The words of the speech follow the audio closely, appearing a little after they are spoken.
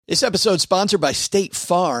This episode is sponsored by State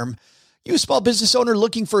Farm. You a small business owner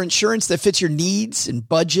looking for insurance that fits your needs and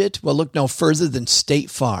budget? Well, look no further than State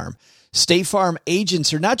Farm. State Farm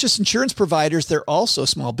agents are not just insurance providers, they're also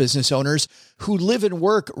small business owners who live and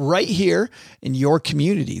work right here in your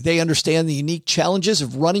community. They understand the unique challenges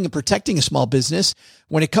of running and protecting a small business.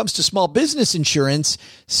 When it comes to small business insurance,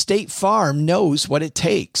 State Farm knows what it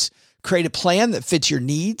takes. Create a plan that fits your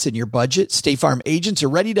needs and your budget. State Farm agents are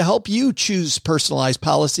ready to help you choose personalized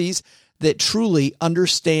policies that truly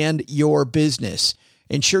understand your business.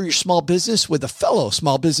 Insure your small business with a fellow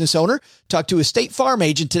small business owner. Talk to a State Farm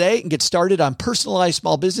agent today and get started on personalized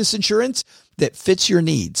small business insurance that fits your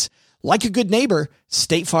needs. Like a good neighbor,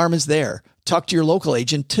 State Farm is there. Talk to your local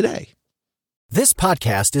agent today. This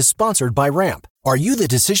podcast is sponsored by Ramp. Are you the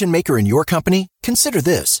decision maker in your company? Consider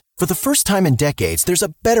this. For the first time in decades, there's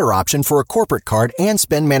a better option for a corporate card and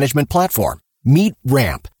spend management platform. Meet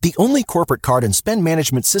Ramp, the only corporate card and spend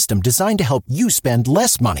management system designed to help you spend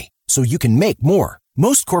less money so you can make more.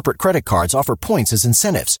 Most corporate credit cards offer points as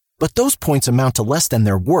incentives, but those points amount to less than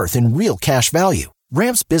their worth in real cash value.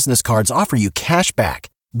 Ramp's business cards offer you cash back,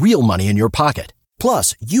 real money in your pocket.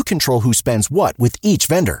 Plus, you control who spends what with each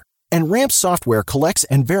vendor. And Ramp software collects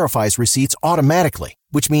and verifies receipts automatically,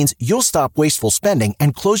 which means you'll stop wasteful spending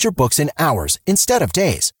and close your books in hours instead of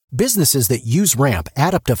days. Businesses that use Ramp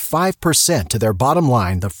add up to 5% to their bottom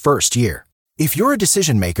line the first year. If you're a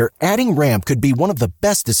decision maker, adding Ramp could be one of the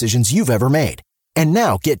best decisions you've ever made. And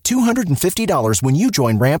now get $250 when you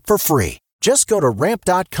join Ramp for free. Just go to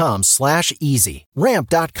ramp.com/easy.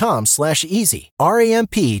 Ramp.com/easy.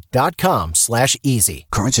 RAMP.com/easy.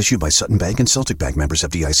 Cards issued by Sutton Bank and Celtic Bank, members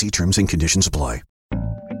FDIC. Terms and conditions apply.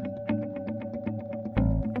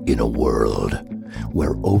 In a world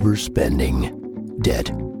where overspending, debt,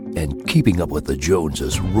 and keeping up with the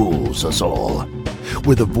Joneses rules us all,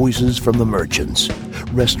 where the voices from the merchants,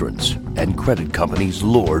 restaurants, and credit companies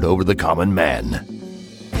lord over the common man.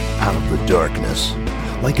 Out of the darkness,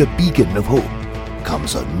 like a beacon of hope,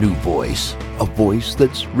 comes a new voice. A voice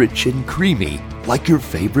that's rich and creamy, like your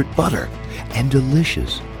favorite butter, and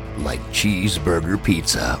delicious, like cheeseburger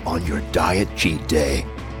pizza on your diet cheat day.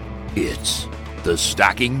 It's the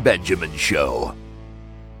Stacking Benjamin Show.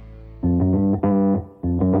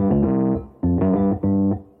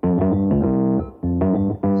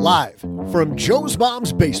 Live from Joe's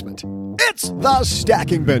mom's basement, it's the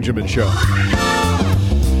Stacking Benjamin Show.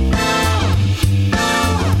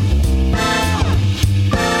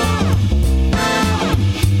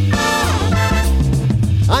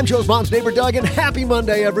 I'm Joe's mom's neighbor, Doug, and happy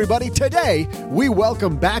Monday, everybody. Today, we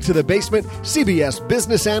welcome back to the basement CBS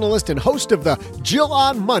business analyst and host of the Jill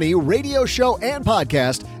on Money radio show and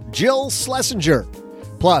podcast, Jill Schlesinger.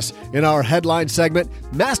 Plus, in our headline segment,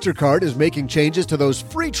 MasterCard is making changes to those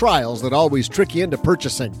free trials that always trick you into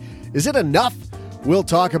purchasing. Is it enough? We'll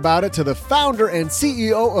talk about it to the founder and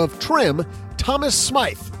CEO of Trim, Thomas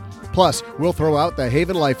Smythe. Plus, we'll throw out the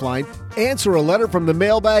Haven Lifeline, answer a letter from the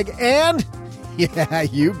mailbag, and, yeah,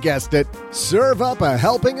 you guessed it, serve up a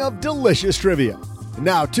helping of delicious trivia.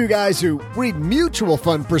 Now, two guys who read mutual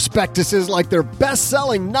fund prospectuses like they're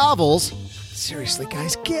best-selling novels. Seriously,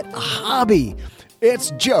 guys, get a hobby.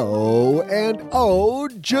 It's Joe and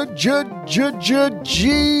O-G-G-G-G.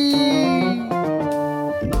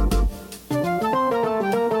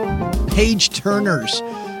 Page turners,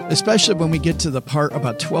 especially when we get to the part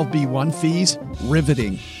about 12B1 fees,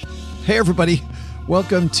 riveting. Hey, everybody.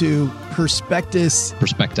 Welcome to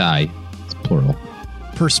Perspecti, it's plural.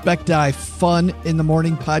 Perspecti Fun in the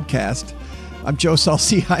Morning podcast. I'm Joe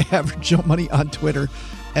Salsi. I have Joe Money on Twitter.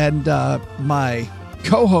 And my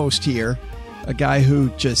co-host here, a guy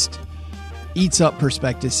who just eats up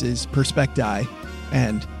prospectuses, Perspecti,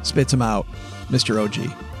 and spits them out, Mr.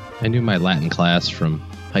 OG. I knew my Latin class from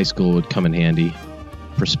high school would come in handy.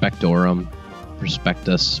 Perspectorum,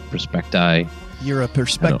 prospectus, perspecti. You're a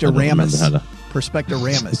Perspectoramus.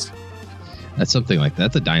 Perspectoramus. That's something like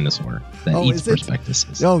that. That's a dinosaur that eats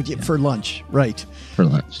prospectuses. Oh, yeah, for lunch. Right. For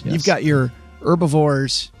lunch, yes. You've got your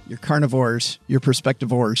herbivores, your carnivores, your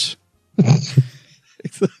perspectivores.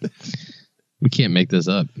 We can't make this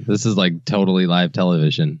up. This is like totally live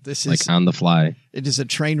television. This is like on the fly. It is a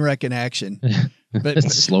train wreck in action. But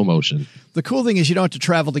it's slow motion. The cool thing is you don't have to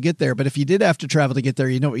travel to get there. But if you did have to travel to get there,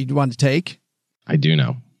 you know what you'd want to take? I do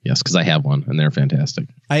know. Yes, because I have one and they're fantastic.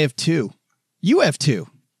 I have two. You have two.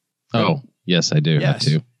 Oh, yes, I do have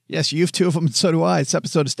two. Yes, you have two of them, and so do I. It's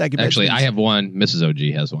episode of Stacking Actually, Benjamins. I have one. Mrs.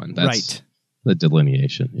 OG has one. That's right. The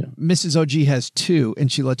delineation. Yeah. Mrs. OG has two,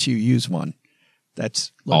 and she lets you use one.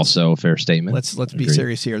 That's also a fair statement. Let's be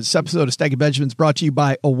serious here. This episode of Stacking Benjamins brought to you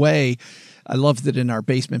by Away. I love that in our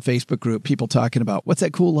basement Facebook group, people talking about what's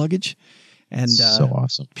that cool luggage? And so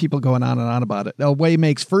awesome. People going on and on about it. Away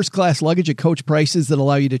makes first-class luggage at Coach prices that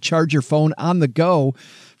allow you to charge your phone on the go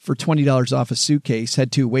for $20 off a suitcase.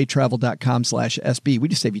 Head to awaytravel.com/SB. We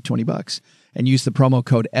just save you $20 and use the promo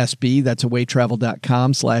code SB. That's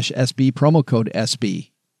awaytravel.com/SB, promo code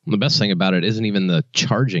SB. The best thing about it isn't even the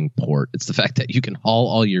charging port. It's the fact that you can haul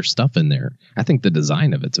all your stuff in there. I think the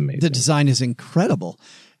design of it's amazing. The design is incredible.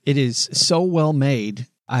 It is so well made.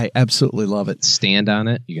 I absolutely love it. Stand on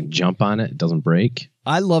it. You can jump on it. It doesn't break.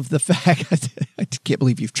 I love the fact, I can't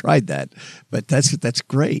believe you've tried that, but that's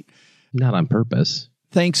great. Not on purpose.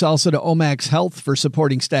 Thanks also to Omax Health for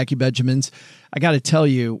supporting Stacky Benjamins. I got to tell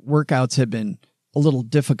you, workouts have been a little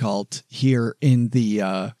difficult here in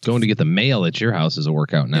the... Going to get the mail at your house is a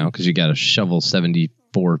workout now because you got to shovel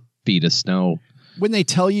 74 feet of snow. When they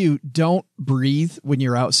tell you don't breathe when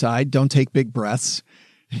you're outside, don't take big breaths.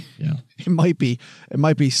 Yeah. It might be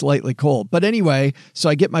slightly cold. But anyway, so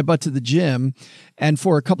I get my butt to the gym, and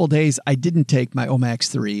for a couple of days, I didn't take my Omax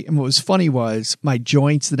 3. And what was funny was my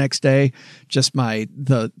joints the next day, just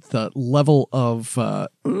the level of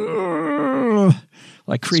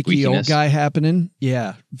like creaky old guy happening.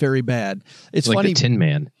 Yeah, very bad. It's like funny. The Tin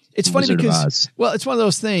Man. It's funny because, well, it's one of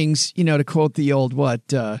those things, to quote the old,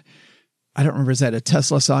 I don't remember, is that a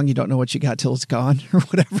Tesla song? You don't know what you got till it's gone or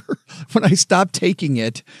whatever. When I stopped taking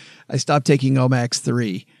Omax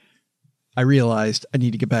 3, I realized I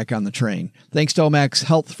need to get back on the train. Thanks to Omax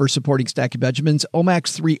Health for supporting Stacky Benjamins.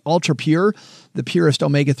 Omax 3 Ultra Pure, the purest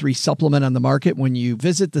omega-3 supplement on the market. When you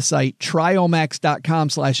visit the site,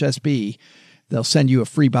 tryomax.com/SB, they'll send you a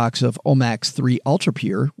free box of Omax 3 Ultra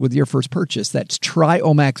Pure with your first purchase. That's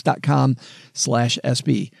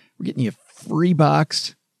tryomax.com/SB. We're getting you a free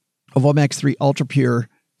box of Omax 3 Ultra Pure,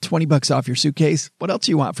 $20 off your suitcase. What else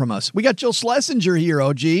do you want from us? We got Jill Schlesinger here,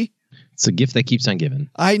 OG. It's a gift that keeps on giving.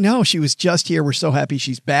 I know. She was just here. We're so happy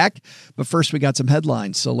she's back. But first, we got some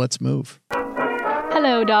headlines, so let's move.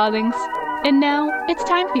 Hello, darlings. And now, it's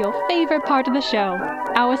time for your favorite part of the show,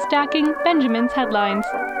 our Stacking Benjamin's headlines.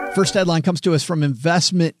 First headline comes to us from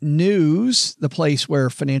Investment News, the place where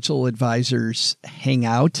financial advisors hang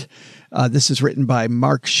out. This is written by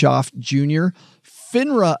Mark Schaff Jr.,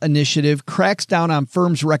 FINRA initiative cracks down on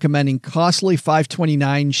firms recommending costly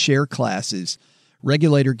 529 share classes.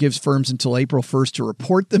 Regulator gives firms until April 1st to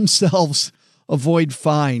report themselves, avoid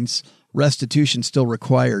fines, restitution still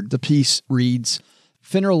required. The piece reads,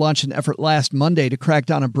 FINRA launched an effort last Monday to crack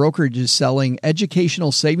down on brokerages selling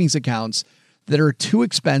educational savings accounts that are too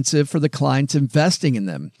expensive for the clients investing in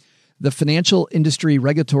them. The Financial Industry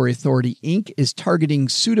Regulatory Authority, Inc., is targeting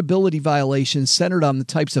suitability violations centered on the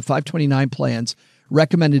types of 529 plans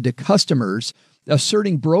recommended to customers,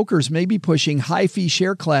 asserting brokers may be pushing high-fee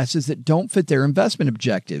share classes that don't fit their investment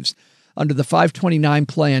objectives. Under the 529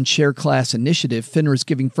 Plan Share Class Initiative, FINRA is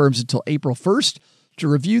giving firms until April 1st to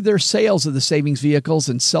review their sales of the savings vehicles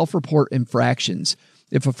and self-report infractions.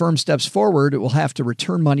 If a firm steps forward, it will have to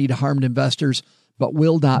return money to harmed investors, but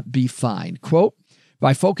will not be fined. Quote,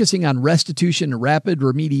 by focusing on restitution and rapid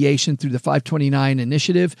remediation through the 529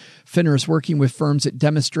 initiative, FINRA is working with firms that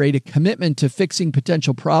demonstrate a commitment to fixing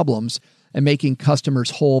potential problems and making customers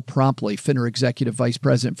whole promptly, FINRA Executive Vice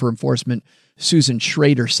President for Enforcement Susan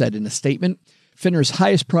Schrader said in a statement. FINRA's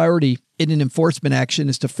highest priority in an enforcement action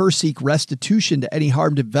is to first seek restitution to any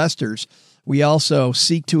harmed investors. We also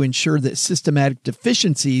seek to ensure that systematic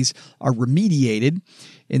deficiencies are remediated.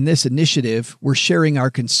 In this initiative, we're sharing our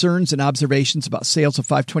concerns and observations about sales of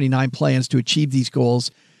 529 plans to achieve these goals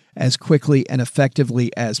as quickly and effectively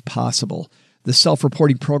as possible. The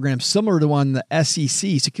self-reporting program, similar to one the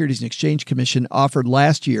SEC, Securities and Exchange Commission, offered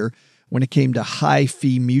last year when it came to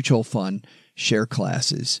high-fee mutual fund share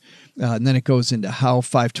classes. And then it goes into how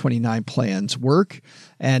 529 plans work.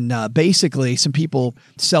 And basically, some people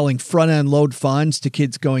selling front-end load funds to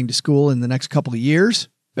kids going to school in the next couple of years.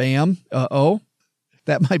 Bam.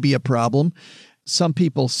 That might be a problem. Some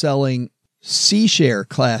people selling C-share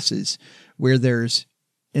classes where there's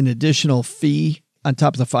an additional fee on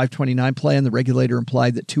top of the 529 plan. The regulator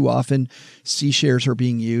implied that too often C-shares are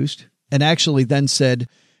being used and actually then said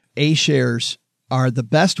A-shares are the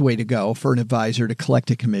best way to go for an advisor to collect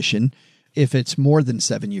a commission if it's more than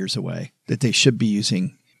 7 years away, that they should be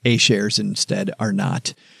using A-shares instead are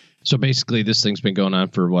not. So basically, this thing's been going on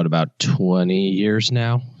for, about 20 years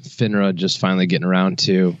now? FINRA just finally getting around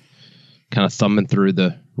to kind of thumbing through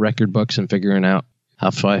the record books and figuring out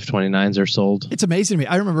how 529s are sold. It's amazing to me.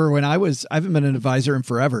 I remember when I haven't been an advisor in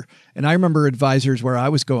forever, and I remember advisors where I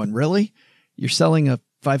was going, really? You're selling a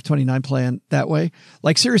 529 plan that way?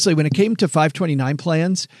 Like, seriously, when it came to 529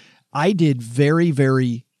 plans, I did very,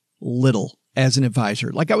 very little as an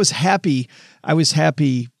advisor. Like I was happy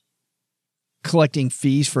collecting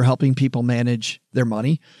fees for helping people manage their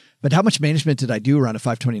money. But how much management did I do around a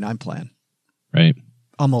 529 plan? Right.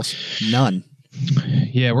 Almost none.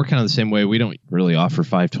 Yeah, we're kind of the same way. We don't really offer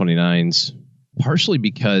 529s, partially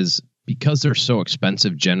because they're so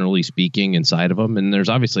expensive, generally speaking, inside of them. And there's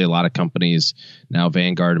obviously a lot of companies now,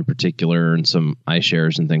 Vanguard in particular, and some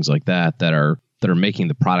iShares and things like that are making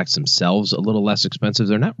the products themselves a little less expensive.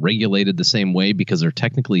 They're not regulated the same way because they're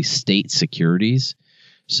technically state securities.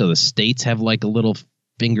 So the states have like a little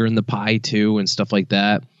finger in the pie too and stuff like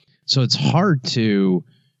that. So it's hard to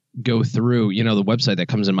go through, the website that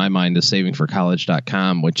comes in my mind is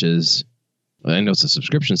savingforcollege.com, which is, I know it's a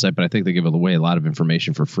subscription site, but I think they give away a lot of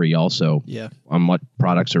information for free also on what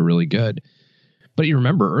products are really good. But you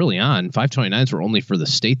remember early on, 529s were only for the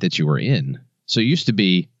state that you were in. So it used to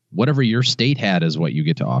be whatever your state had is what you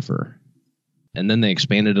get to offer. And then they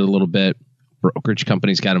expanded it a little bit. Brokerage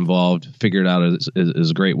companies got involved, figured out it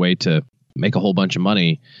is a great way to make a whole bunch of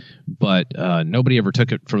money. But nobody ever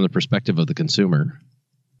took it from the perspective of the consumer.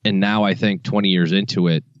 And now I think 20 years into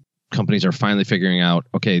it, companies are finally figuring out,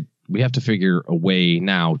 okay, we have to figure a way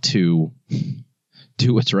now to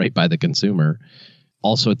do what's right by the consumer.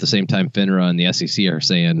 Also, at the same time, FINRA and the SEC are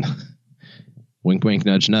saying, wink, wink,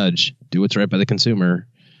 nudge, nudge, do what's right by the consumer.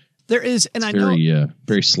 There is, and it's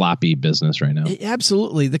very sloppy business right now.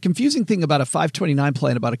 Absolutely. The confusing thing about a 529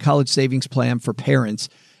 plan, about a college savings plan for parents,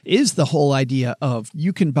 is the whole idea of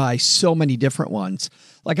you can buy so many different ones.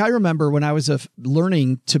 Like I remember when I was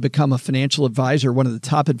learning to become a financial advisor, one of the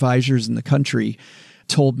top advisors in the country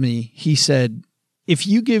told me, he said, if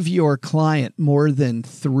you give your client more than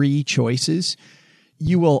 3 choices,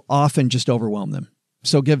 you will often just overwhelm them.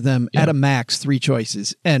 So give them at a max 3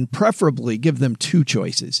 choices, and preferably give them 2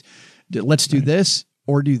 choices. Let's do this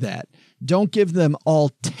or do that. Don't give them all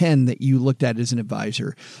 10 that you looked at as an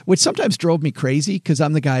advisor, which sometimes drove me crazy because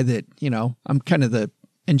I'm the guy that, I'm kind of the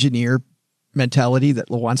engineer mentality that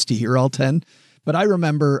wants to hear all 10. But I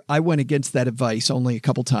remember I went against that advice only a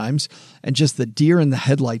couple times, and just the deer in the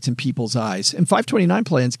headlights in people's eyes. And 529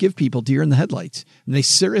 plans give people deer in the headlights, and they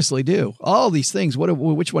seriously do. All these things,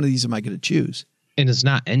 which one of these am I going to choose? And it's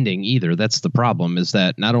not ending either. That's the problem, is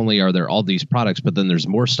that not only are there all these products, but then there's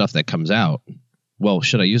more stuff that comes out. Well,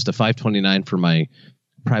 should I use the 529 for my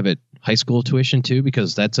private high school tuition too?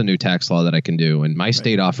 Because that's a new tax law that I can do. And my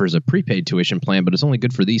state offers a prepaid tuition plan, but it's only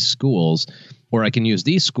good for these schools. Or I can use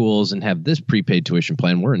these schools and have this prepaid tuition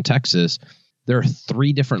plan. We're in Texas. There are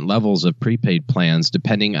 3 different levels of prepaid plans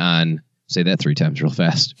depending on, say that 3 times real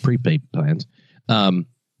fast, prepaid plans,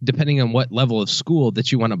 depending on what level of school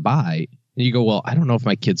that you want to buy. And you go, well, I don't know if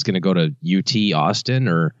my kid's going to go to UT Austin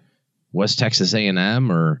or West Texas A&M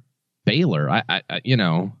or Baylor. I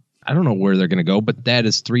don't know where they're going to go, but that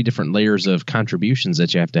is 3 different layers of contributions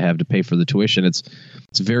that you have to pay for the tuition. It's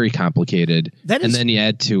very complicated. And then you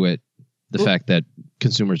add to it the fact that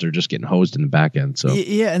consumers are just getting hosed in the back end. So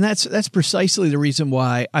yeah, and that's precisely the reason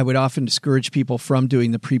why I would often discourage people from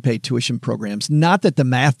doing the prepaid tuition programs. Not that the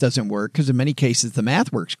math doesn't work, because in many cases the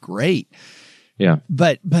math works great. Yeah.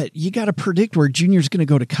 But you got to predict where junior's going to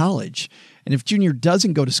go to college. And if junior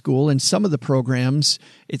doesn't go to school, in some of the programs,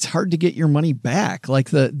 it's hard to get your money back. Like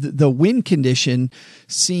the win condition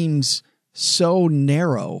seems so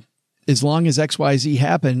narrow as long as XYZ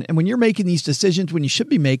happen. And when you're making these decisions, when you should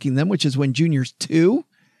be making them, which is when junior's 2,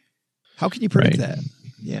 how can you predict that?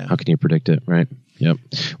 Yeah. How can you predict it? Right. Yep.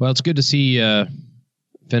 Well, it's good to see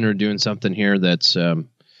FINRA doing something here that's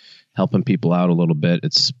helping people out a little bit.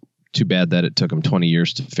 It's too bad that it took them 20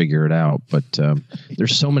 years to figure it out. But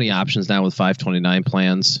there's so many options now with 529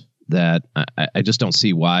 plans that I just don't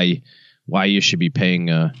see why you should be paying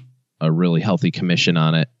a really healthy commission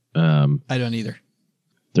on it. I don't either.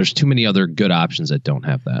 There's too many other good options that don't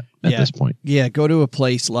have that at this point. Yeah, go to a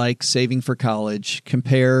place like Saving for College,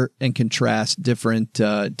 compare and contrast different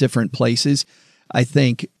places. I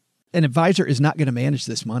think an advisor is not going to manage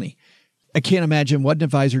this money. I can't imagine what an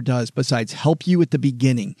advisor does besides help you at the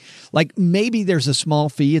beginning. Like maybe there's a small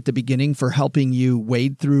fee at the beginning for helping you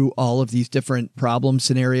wade through all of these different problem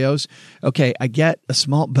scenarios. Okay, I get a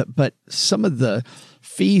small, but some of the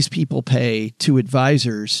fees people pay to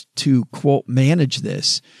advisors to quote manage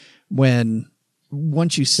this, when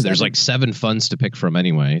once you set there's like 7 funds to pick from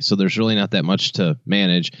anyway, so there's really not that much to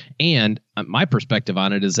manage. And my perspective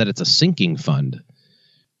on it is that it's a sinking fund.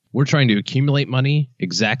 We're trying to accumulate money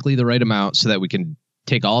exactly the right amount so that we can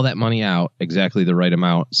take all that money out exactly the right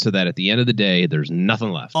amount so that at the end of the day, there's nothing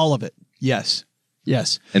left. All of it. Yes.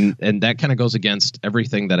 Yes. And that kind of goes against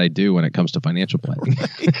everything that I do when it comes to financial planning.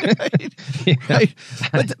 Right.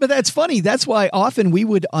 But that's funny. That's why often we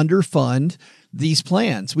would underfund these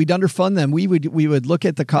plans. We'd underfund them. We would look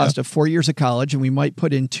at the cost of 4 years of college, and we might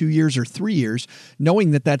put in 2 years or 3 years,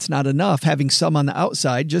 knowing that that's not enough, having some on the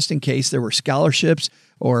outside just in case there were scholarships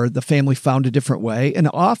or the family found a different way. And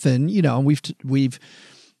often, we've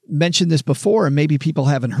mentioned this before, and maybe people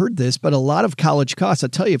haven't heard this, but a lot of college costs, I'll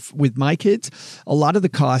tell you, with my kids, a lot of the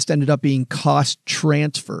cost ended up being cost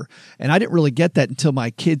transfer. And I didn't really get that until my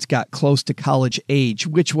kids got close to college age,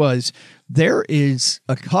 which was there is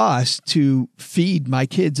a cost to feed my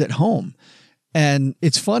kids at home. And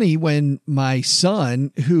it's funny when my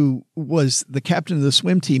son, who was the captain of the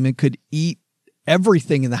swim team and could eat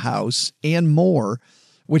everything in the house and more,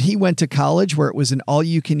 when he went to college where it was an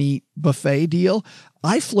all-you-can-eat buffet deal,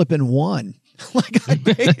 I flippin' won.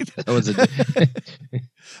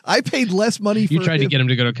 I paid less money for You tried to get him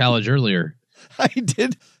to go to college earlier. I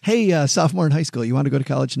did. Hey, sophomore in high school, you want to go to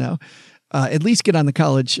college now? At least get on the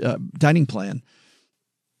college dining plan.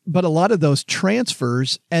 But a lot of those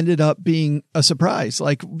transfers ended up being a surprise.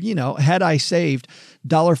 Like, had I saved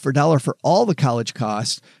dollar for dollar for all the college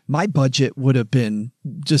costs, my budget would have been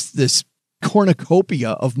just this cornucopia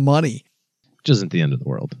of money. Which isn't the end of the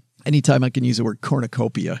world. Anytime I can use the word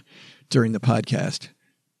cornucopia during the podcast.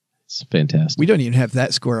 It's fantastic. We don't even have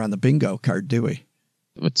that square on the bingo card, do we?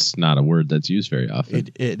 It's not a word that's used very often.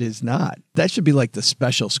 It is not. That should be like the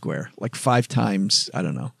special square, like 5 times, I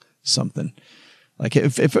don't know, something. Like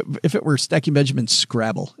if it were Stacking Benjamin's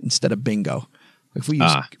Scrabble instead of bingo. If we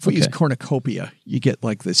use cornucopia, you get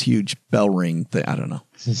like this huge bell ring thing. I don't know.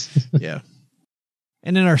 Yeah.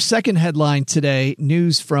 And in our second headline today,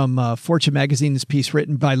 news from Fortune magazine, this piece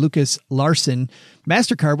written by Lucas Larson,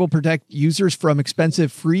 MasterCard will protect users from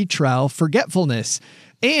expensive free trial forgetfulness.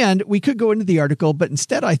 And we could go into the article, but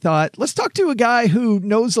instead I thought, let's talk to a guy who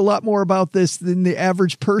knows a lot more about this than the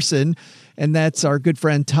average person. And that's our good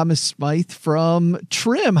friend, Thomas Smythe from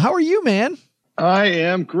Trim. How are you, man? I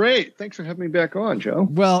am great. Thanks for having me back on, Joe.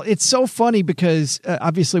 Well, it's so funny because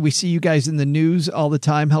obviously we see you guys in the news all the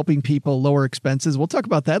time helping people lower expenses. We'll talk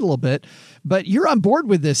about that a little bit. But you're on board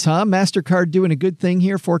with this, huh? MasterCard doing a good thing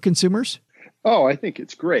here for consumers? Oh, I think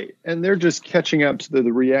it's great. And they're just catching up to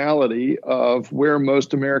the reality of where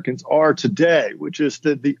most Americans are today, which is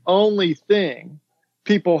that the only thing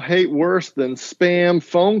people hate worse than spam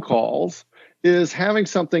phone calls is having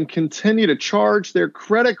something continue to charge their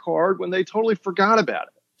credit card when they totally forgot about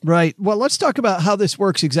it. Right. Well, let's talk about how this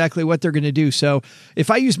works, exactly what they're going to do. So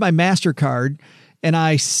if I use my MasterCard and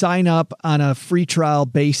I sign up on a free trial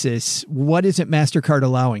basis, what isn't MasterCard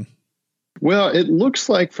allowing? Well, it looks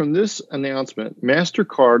like from this announcement,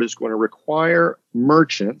 MasterCard is going to require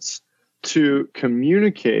merchants to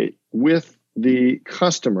communicate with the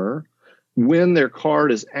customer when their card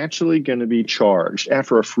is actually going to be charged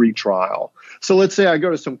after a free trial. So let's say I go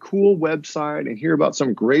to some cool website and hear about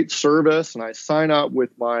some great service and I sign up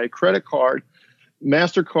with my credit card.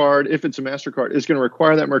 MasterCard, if it's a MasterCard, is going to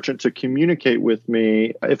require that merchant to communicate with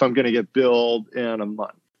me if I'm going to get billed in a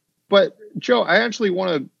month. But Joe, I actually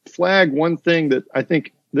want to flag one thing that I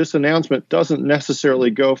think this announcement doesn't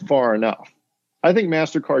necessarily go far enough. I think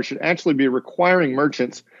MasterCard should actually be requiring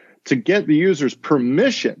merchants to get the user's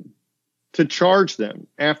permission to charge them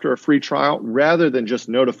after a free trial rather than just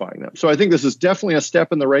notifying them. So I think this is definitely a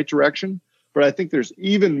step in the right direction, but I think there's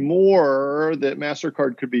even more that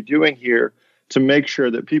MasterCard could be doing here to make sure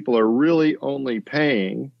that people are really only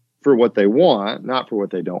paying for what they want, not for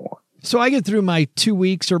what they don't want. So I get through my 2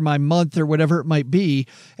 weeks or my month or whatever it might be,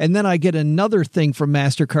 and then I get another thing from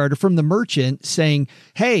MasterCard or from the merchant saying,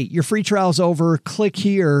 hey, your free trial's over, click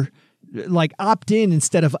here, like opt in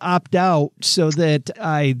instead of opt out so that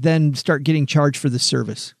I then start getting charged for the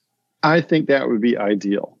service. I think that would be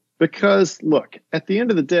ideal because look, at the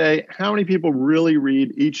end of the day, how many people really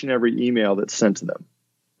read each and every email that's sent to them?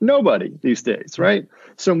 Nobody these days, right?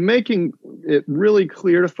 So making it really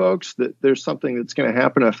clear to folks that there's something that's going to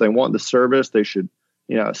happen. If they want the service, they should,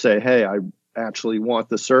 say, hey, I actually want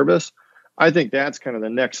the service. I think that's kind of the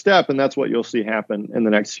next step, and that's what you'll see happen in the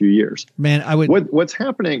next few years. Man, I would. What's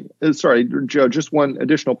happening? Sorry, Joe. Just one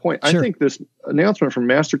additional point. Sure. I think this announcement from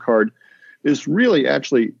MasterCard is really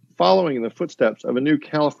actually following in the footsteps of a new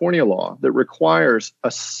California law that requires a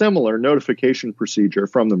similar notification procedure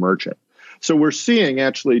from the merchant. So we're seeing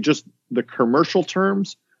actually just the commercial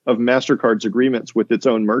terms of MasterCard's agreements with its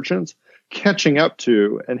own merchants catching up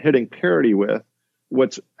to and hitting parity with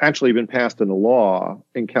what's actually been passed into law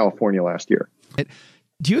in California last year.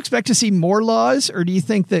 Do you expect to see more laws, or do you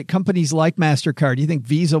think that companies like MasterCard, do you think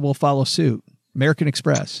Visa will follow suit, American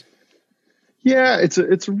Express? Yeah, it's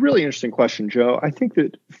a really interesting question, Joe. I think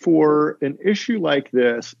that for an issue like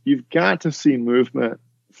this, you've got to see movement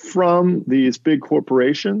from these big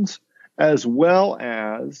corporations as well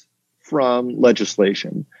as from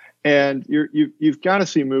legislation. And you've got to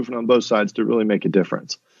see movement on both sides to really make a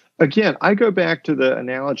difference. Again, I go back to the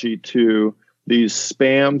analogy to these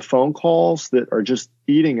spam phone calls that are just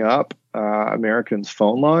eating up Americans'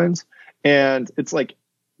 phone lines. And it's like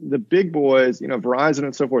the big boys, Verizon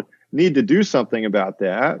and so forth, need to do something about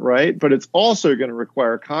that, right? But it's also going to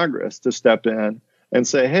require Congress to step in and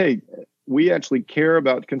say, hey, we actually care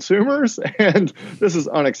about consumers, and this is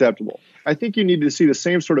unacceptable. I think you need to see the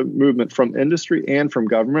same sort of movement from industry and from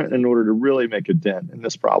government in order to really make a dent in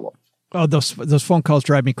this problem. Oh, those phone calls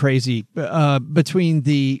drive me crazy. Between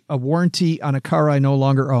a warranty on a car I no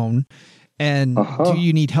longer own, and do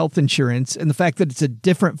you need health insurance, and the fact that it's a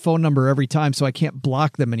different phone number every time, so I can't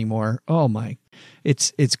block them anymore. Oh my,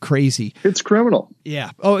 it's crazy. It's criminal.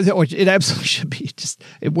 Yeah. Oh, it absolutely should be.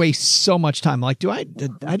 It wastes so much time. Like, I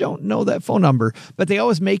don't know that phone number, but they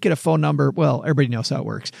always make it a phone number. Well, everybody knows how it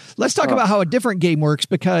works. Let's talk about how a different game works,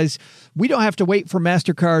 because we don't have to wait for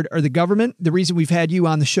MasterCard or the government. The reason we've had you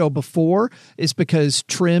on the show before is because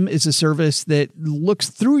Trim is a service that looks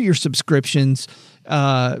through your subscriptions,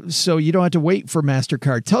 so you don't have to wait for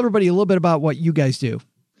MasterCard. Tell everybody a little bit about what you guys do.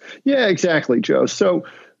 Yeah, exactly, Joe. So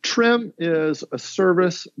Trim is a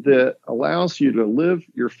service that allows you to live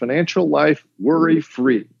your financial life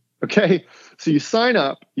worry-free. Okay, so you sign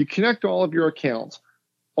up, you connect all of your accounts.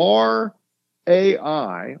 Our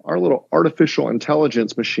AI, our little artificial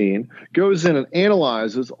intelligence machine, goes in and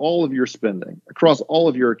analyzes all of your spending across all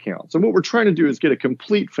of your accounts. And what we're trying to do is get a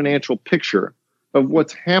complete financial picture of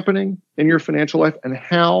what's happening in your financial life and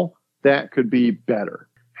how that could be better,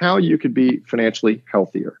 how you could be financially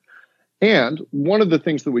healthier. And one of the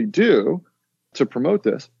things that we do to promote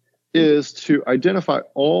this is to identify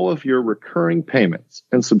all of your recurring payments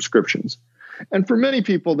and subscriptions. And for many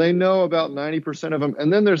people, they know about 90% of them.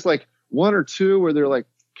 And then there's like one or two where they're like,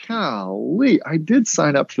 golly, I did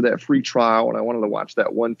sign up for that free trial when I wanted to watch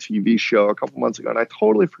that one TV show a couple months ago, and I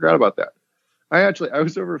totally forgot about that. I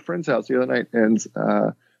was over at a friend's house the other night, and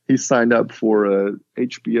he signed up for a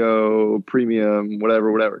HBO premium,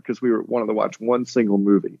 whatever, because we wanted to watch one single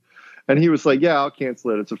movie. And he was like, yeah, I'll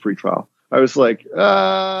cancel it. It's a free trial. I was like,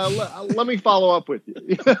 let me follow up with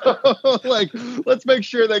you. Like, let's make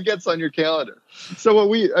sure that gets on your calendar. So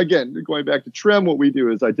going back to Trim, what we do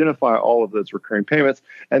is identify all of those recurring payments.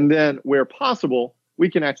 And then where possible, we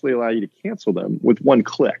can actually allow you to cancel them with one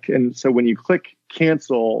click. And so when you click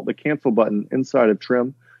the cancel button inside of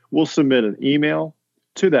Trim, we'll submit an email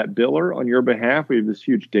to that biller on your behalf. We have this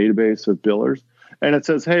huge database of billers. And it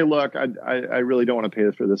says, hey, look, I really don't want to pay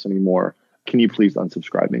for this anymore. Can you please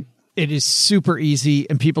unsubscribe me? It is super easy,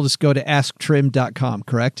 and people just go to asktrim.com,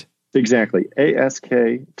 correct? Exactly.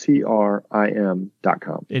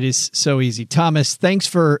 ASKTRIM.com. It is so easy. Thomas, thanks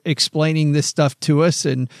for explaining this stuff to us,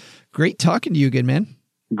 and great talking to you again, man.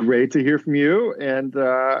 Great to hear from you, and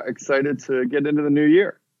excited to get into the new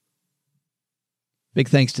year. Big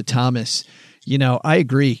thanks to Thomas. I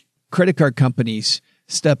agree. Credit card companies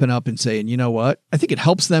stepping up and saying, you know what? I think it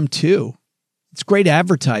helps them too. It's great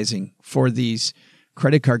advertising for these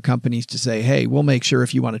credit card companies to say, hey, we'll make sure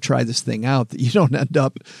if you want to try this thing out that you don't end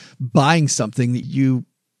up buying something that you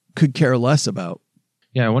could care less about.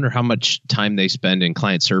 Yeah, I wonder how much time they spend in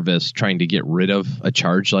client service trying to get rid of a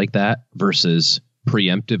charge like that versus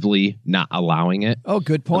preemptively not allowing it. Oh,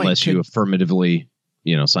 good point. Unless you affirmatively,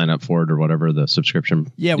 sign up for it or whatever the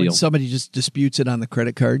subscription deal. When somebody just disputes it on the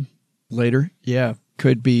credit card later. Yeah,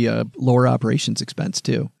 could be a lower operations expense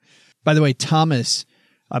too. By the way, Thomas,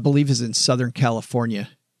 I believe, is in Southern California.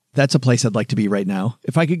 That's a place I'd like to be right now.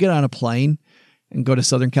 If I could get on a plane and go to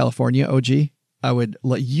Southern California, OG, I would.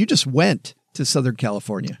 You just went to Southern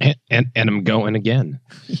California. And I'm going again.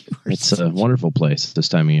 It's a wonderful place this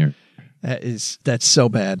time of year. That's so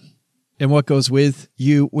bad. And what goes with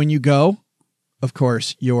you when you go? Of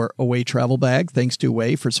course, your Away travel bag, thanks to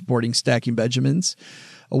Away for supporting Stacking Benjamins.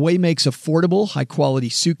 Away makes affordable, high-quality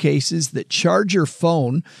suitcases that charge your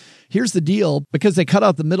phone. Here's the deal. Because they cut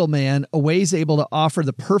out the middleman, Away's able to offer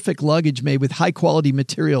the perfect luggage made with high-quality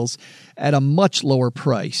materials at a much lower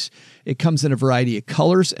price. It comes in a variety of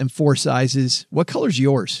colors and 4 sizes. What color's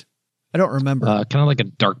yours? I don't remember. Kind of like a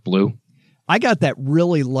dark blue. I got that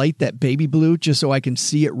really light, that baby blue, just so I can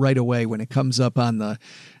see it right away when it comes up on the,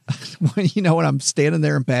 when I'm standing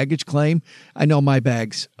there in baggage claim, I know my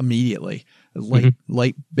bags immediately.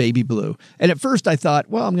 Light baby blue. And at first I thought,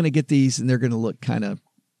 well, I'm going to get these and they're going to look kind of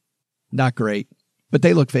not great, but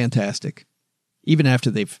they look fantastic. Even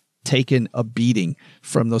after they've taken a beating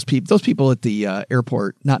from those people. Those people at the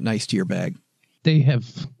airport, not nice to your bag. They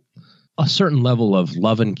have a certain level of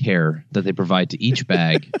love and care that they provide to each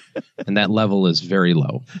bag, and that level is very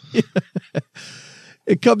low.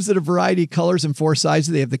 It comes in a variety of colors and 4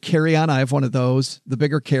 sizes. They have the carry-on. I have one of those. The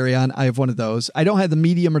bigger carry-on. I have one of those. I don't have the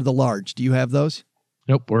medium or the large. Do you have those?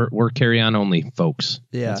 Nope, we're carry-on only, folks.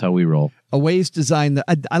 Yeah. That's how we roll. Away's designed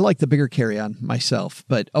I like the bigger carry-on myself,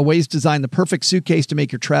 but Away's designed the perfect suitcase to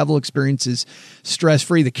make your travel experiences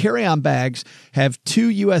stress-free. The carry-on bags have 2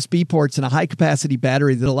 USB ports and a high-capacity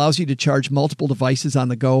battery that allows you to charge multiple devices on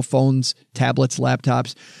the go, phones, tablets,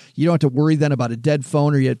 laptops. You don't have to worry then about a dead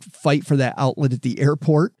phone or you have to fight for that outlet at the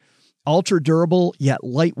airport. Ultra durable, yet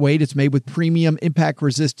lightweight. It's made with premium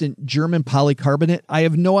impact-resistant German polycarbonate. I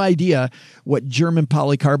have no idea what German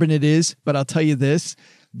polycarbonate is, but I'll tell you this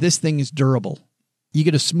thing is durable. You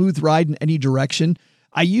get a smooth ride in any direction.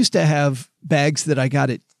 I used to have bags that I got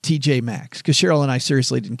at TJ Maxx because Cheryl and I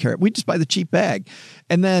seriously didn't care. We just buy the cheap bag.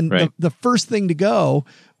 And then the first thing to go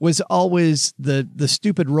was always the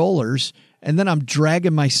stupid rollers. And then I'm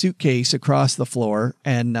dragging my suitcase across the floor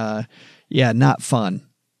and not fun.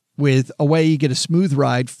 With Away, you get a smooth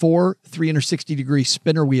ride, 4 360-degree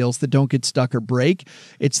spinner wheels that don't get stuck or break.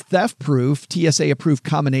 It's theft-proof, TSA-approved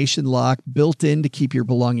combination lock built in to keep your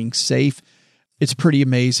belongings safe. It's pretty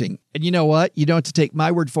amazing. And you know what? You don't have to take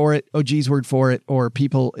my word for it, OG's word for it, or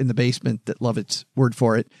people in the basement that love its word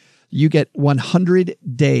for it. You get 100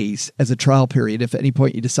 days as a trial period. If at any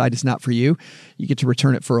point you decide it's not for you, you get to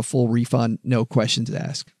return it for a full refund, no questions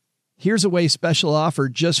asked. Here's a special offer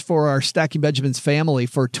just for our Stacking Benjamins family.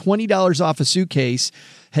 For $20 off a suitcase,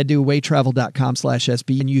 head to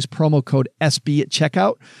awaytravel.com/SB and use promo code SB at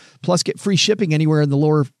checkout. Plus, get free shipping anywhere in the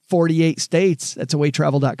lower 48 states. That's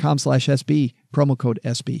awaytravel.com/SB, promo code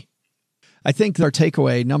SB. I think our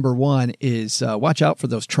takeaway number 1 is watch out for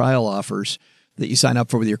those trial offers that you sign up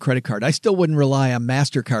for with your credit card. I still wouldn't rely on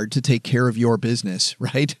MasterCard to take care of your business,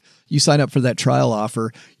 right? You sign up for that trial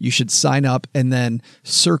offer, you should sign up and then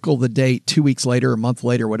circle the date 2 weeks later, a month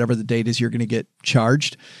later, whatever the date is you're going to get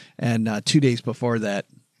charged. And 2 days before that,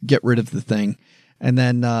 get rid of the thing. And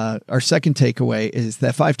then our second takeaway is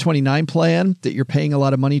that 529 plan that you're paying a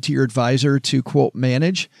lot of money to your advisor to, quote,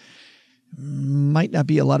 manage, might not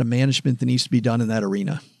be a lot of management that needs to be done in that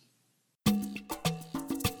arena.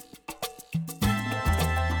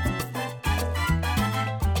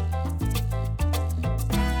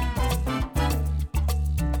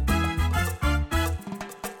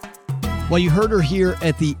 Well, you heard her here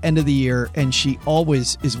at the end of the year, and she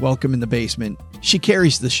always is welcome in the basement. She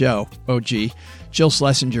carries the show, OG. Jill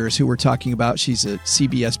Schlesinger is who we're talking about. She's a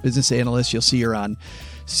CBS business analyst. You'll see her on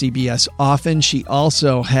CBS often. She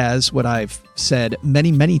also has what I've said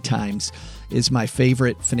many, many times is my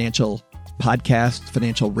favorite financial podcast,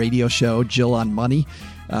 financial radio show, Jill on Money.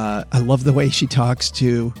 I love the way she talks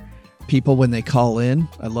to people when they call in.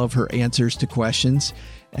 I love her answers to questions.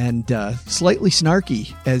 And slightly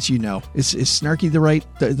snarky, as you know. Is snarky the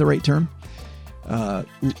right term?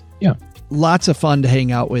 Yeah. Lots of fun to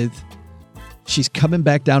hang out with. She's coming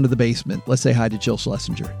back down to the basement. Let's say hi to Jill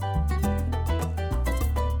Schlesinger.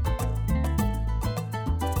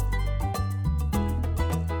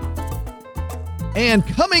 And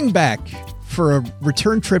coming back for a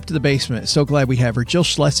return trip to the basement. So glad we have her. Jill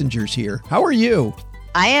Schlesinger's here. How are you?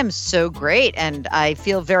 I am so great, and I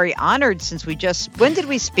feel very honored since when did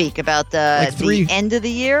we speak about the end of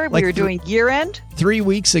the year? We were doing year end? 3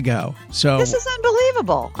 weeks ago. So this is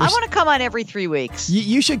unbelievable. I want to come on every 3 weeks.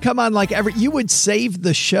 You should come on you would save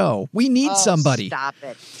the show. We need somebody.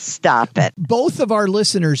 Stop it. Both of our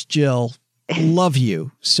listeners, Jill, love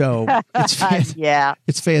you. So it's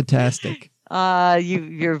fantastic.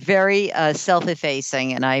 You're very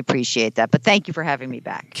self-effacing, and I appreciate that. But thank you for having me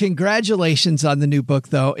back. Congratulations on the new book,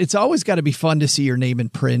 though. It's always got to be fun to see your name in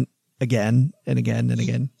print again and again and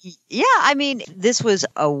again. Yeah, I mean, this was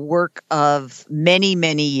a work of many,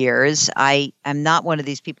 many years. I am not one of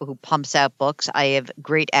these people who pumps out books. I have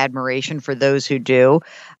great admiration for those who do.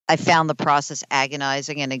 I found the process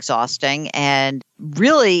agonizing and exhausting. And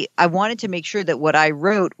really, I wanted to make sure that what I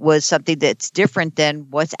wrote was something that's different than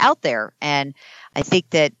what's out there. And I think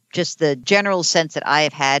that just the general sense that I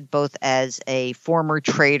have had, both as a former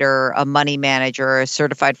trader, a money manager, a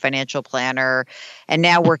certified financial planner, and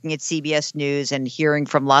now working at CBS News and hearing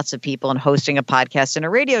from lots of people and hosting a podcast and a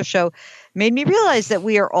radio show, made me realize that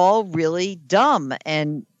we are all really dumb.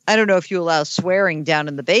 And I don't know if you allow swearing down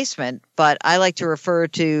in the basement, but I like to refer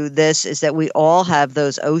to this as that we all have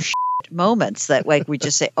those moments that we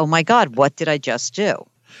just say, oh my God, what did I just do?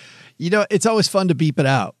 You know, it's always fun to beep it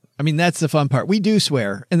out. I mean, that's the fun part. We do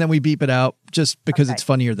swear, and then we beep it out just because it's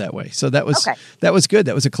funnier that way. So that was good.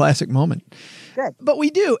 That was a classic moment. Good. But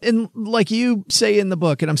we do. And like you say in the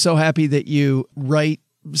book, and I'm so happy that you write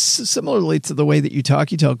similarly to the way that you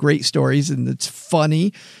talk, you tell great stories and it's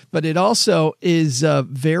funny, but it also is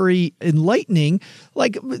very enlightening.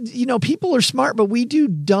 Like, people are smart, but we do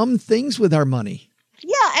dumb things with our money.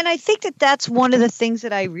 Yeah, and I think that that's one of the things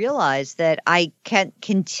that I realized, that I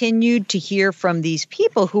continued to hear from these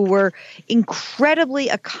people who were incredibly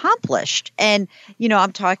accomplished. And,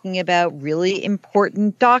 I'm talking about really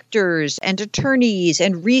important doctors and attorneys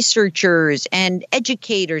and researchers and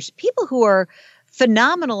educators, people who are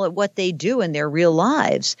phenomenal at what they do in their real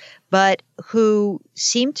lives, but who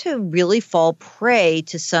seem to really fall prey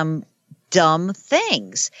to some dumb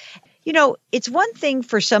things. It's one thing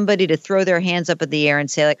for somebody to throw their hands up in the air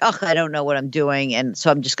and say like, oh, I don't know what I'm doing, and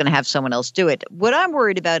so I'm just going to have someone else do it. What I'm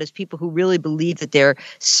worried about is people who really believe that they're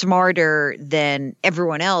smarter than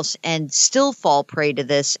everyone else and still fall prey to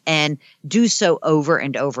this and do so over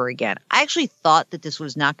and over again. I actually thought that this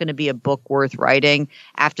was not going to be a book worth writing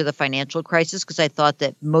after the financial crisis, because I thought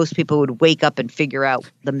that most people would wake up and figure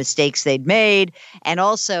out the mistakes they'd made and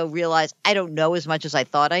also realize I don't know as much as I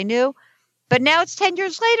thought I knew. But now it's 10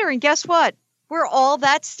 years later, and guess what? We're all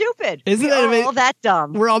that stupid. Isn't that amazing? All that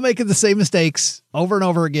dumb. We're all making the same mistakes over and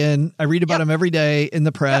over again. I read about them every day in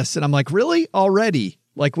the press, and I'm like, really? Already?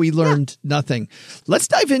 Like we learned nothing. Let's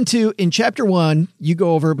dive into, in chapter 1, you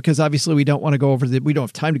go over, because obviously we don't want to go over we don't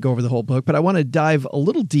have time to go over the whole book, but I want to dive a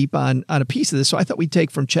little deep on a piece of this. So I thought we'd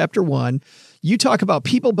take from chapter 1, you talk about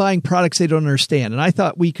people buying products they don't understand. And I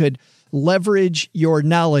thought we could leverage your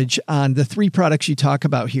knowledge on the 3 products you talk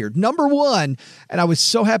about here. Number 1, and I was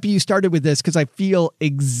so happy you started with this because I feel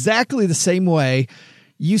exactly the same way.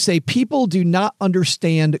 You say people do not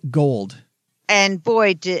understand gold. And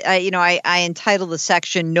boy, I entitled the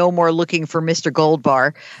section "No More Looking for Mr. Gold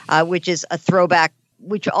Bar," which is a throwback,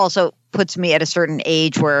 which also puts me at a certain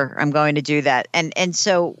age where I'm going to do that. And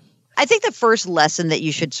so I think the first lesson that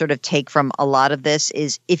you should sort of take from a lot of this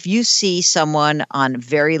is, if you see someone on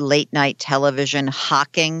very late night television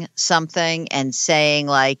hawking something and saying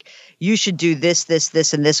like, you should do this, this,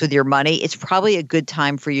 this, and this with your money, it's probably a good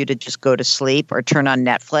time for you to just go to sleep or turn on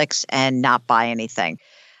Netflix and not buy anything.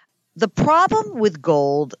 The problem with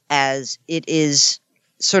gold, as it is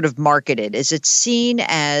sort of marketed, is it's seen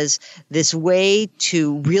as this way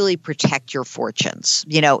to really protect your fortunes.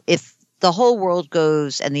 If the whole world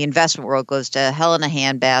goes and the investment world goes to hell in a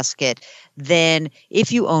handbasket, then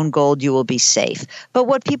if you own gold, you will be safe. But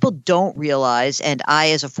what people don't realize, and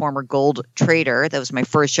I, as a former gold trader, that was my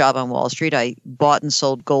first job on Wall Street. I bought and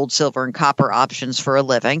sold gold, silver, and copper options for a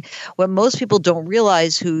living. What most people don't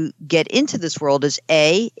realize who get into this world is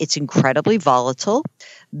A, it's incredibly volatile.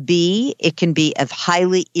 B, it can be a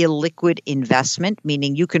highly illiquid investment,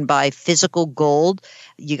 meaning you can buy physical gold.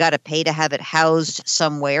 You got to pay to have it housed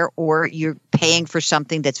somewhere, or you're paying for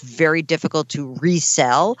something that's very difficult to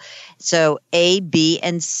resell. So A, B,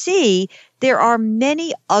 and C, there are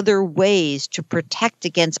many other ways to protect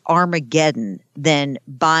against Armageddon than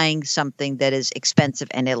buying something that is expensive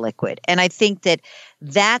and illiquid. And I think that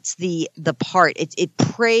that's the part. It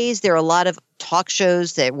preys. There are a lot of talk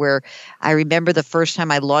shows where I remember the first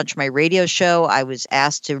time I launched my radio show, I was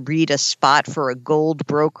asked to read a spot for a gold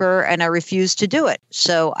broker, and I refused to do it.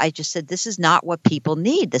 So I just said, this is not what people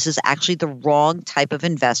need. This is actually the wrong type of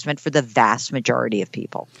investment for the vast majority of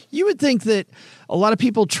people. You would think that a lot of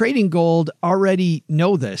people trading gold already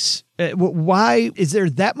know this. Why is there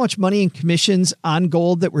that much money in commissions on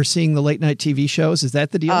gold that we're seeing the late night TV shows? Is that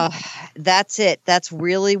the deal? That's it. That's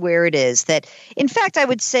really where it is. That, in fact, I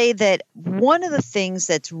would say that one of the things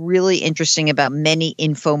that's really interesting about many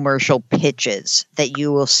infomercial pitches that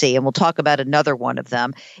you will see, and we'll talk about another one of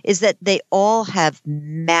them, is that they all have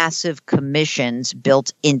massive commissions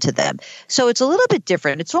built into them. So it's a little bit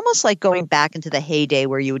different. It's almost like going back into the heyday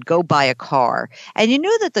where you would go buy a car and you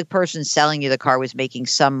knew that the person selling you the car was making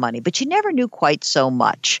some money, but you never knew quite so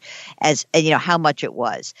much as, how much it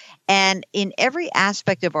was. And in every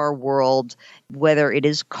aspect of our world, whether it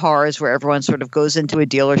is cars, where everyone sort of goes into a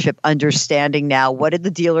dealership understanding now, what did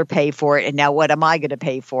the dealer pay for it, and now what am I going to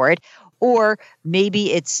pay for it? Or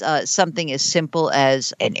maybe it's something as simple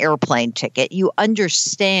as an airplane ticket. You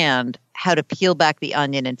understand how to peel back the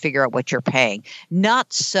onion and figure out what you're paying.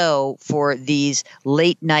 Not so for these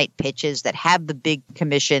late night pitches that have the big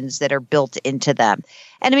commissions that are built into them.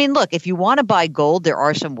 And I mean, look, if you want to buy gold, there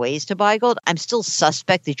are some ways to buy gold. I'm still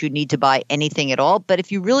suspect that you need to buy anything at all. But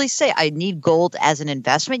if you really say, I need gold as an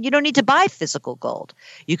investment, you don't need to buy physical gold.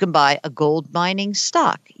 You can buy a gold mining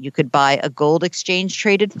stock. You could buy a gold exchange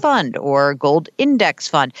traded fund or a gold index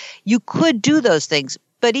fund. You could do those things.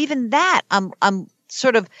 But even that, I'm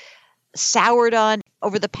sort of soured on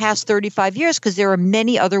over the past 35 years because there are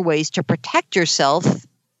many other ways to protect yourself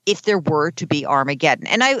if there were to be Armageddon.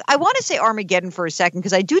 And I want to say Armageddon for a second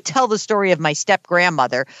because I do tell the story of my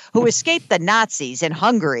step-grandmother who escaped the Nazis in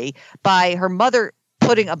Hungary by her mother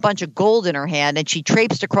putting a bunch of gold in her hand, and she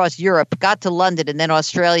traipsed across Europe, got to London and then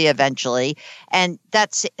Australia eventually, and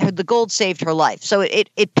the gold saved her life. So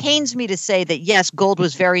it pains me to say that, yes, gold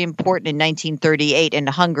was very important in 1938 in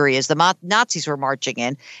Hungary as the Nazis were marching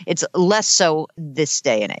in. It's less so this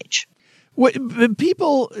day and age.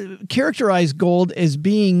 People characterize gold as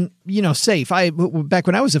being, safe. Back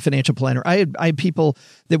when I was a financial planner, I had people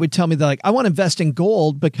that would tell me that, I want to invest in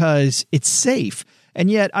gold because it's safe. And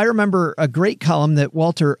yet I remember a great column that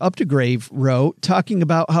Walter Updegrave wrote talking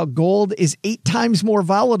about how gold is 8 times more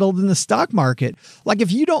volatile than the stock market. Like, if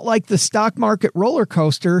you don't like the stock market roller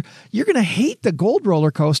coaster, you're going to hate the gold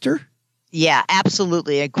roller coaster. Yeah,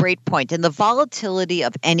 absolutely. A great point. And the volatility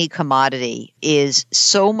of any commodity is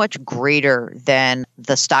so much greater than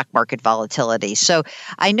the stock market volatility. So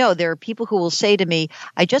I know there are people who will say to me,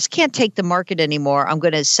 I just can't take the market anymore. I'm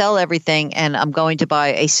going to sell everything and I'm going to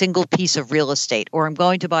buy a single piece of real estate, or I'm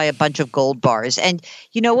going to buy a bunch of gold bars. And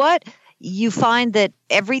you know what? You find that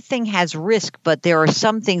everything has risk, but there are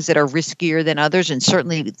some things that are riskier than others and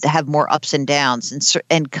certainly have more ups and downs.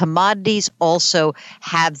 And commodities also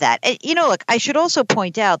have that. And, look, I should also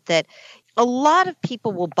point out that a lot of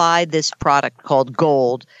people will buy this product called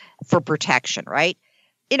gold for protection, right?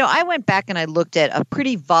 I went back and I looked at a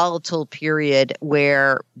pretty volatile period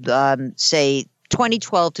where, say,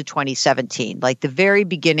 2012 to 2017, like the very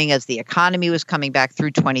beginning as the economy was coming back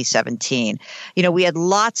through 2017. We had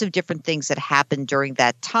lots of different things that happened during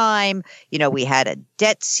that time. We had a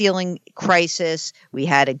debt ceiling crisis. We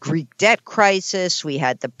had a Greek debt crisis. We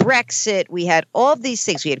had the Brexit. We had all of these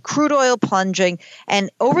things. We had crude oil plunging. And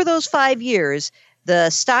over those 5 years, the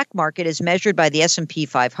stock market is measured by the S&P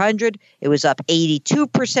 500. It was up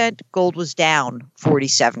 82%. Gold was down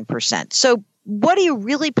 47%. So what are you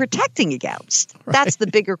really protecting against? Right. That's the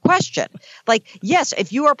bigger question. Like, yes,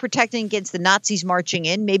 if you are protecting against the Nazis marching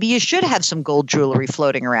in, maybe you should have some gold jewelry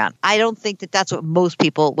floating around. I don't think that that's what most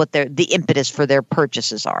people, the impetus for their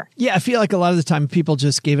purchases are. Yeah, I feel like a lot of the time people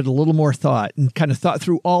just gave it a little more thought and kind of thought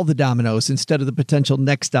through all the dominoes instead of the potential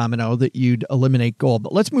next domino that you'd eliminate gold.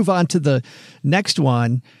 But let's move on to the next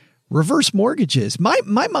one. Reverse mortgages. My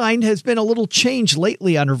mind has been a little changed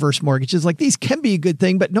lately on reverse mortgages. Like, these can be a good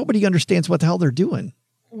thing, but nobody understands what the hell they're doing.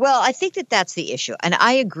 Well, I think that that's the issue. And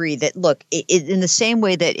I agree that, look, in the same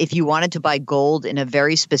way that if you wanted to buy gold in a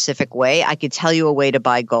very specific way, I could tell you a way to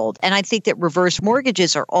buy gold. And I think that reverse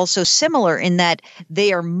mortgages are also similar in that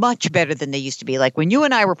they are much better than they used to be. Like, when you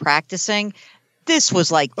and I were practicing, this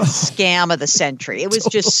was like the scam of the century. It was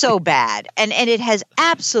just so bad. And it has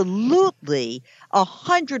absolutely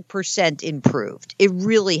 100% improved. It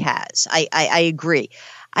really has. I agree.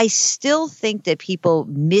 I still think that people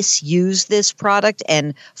misuse this product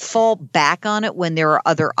and fall back on it when there are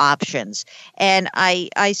other options. And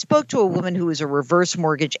I spoke to a woman who is a reverse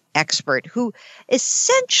mortgage expert who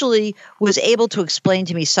essentially was able to explain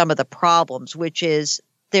to me some of the problems, which is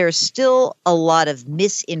there's still a lot of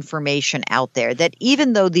misinformation out there that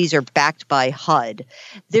even though these are backed by HUD,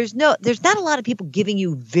 there's not a lot of people giving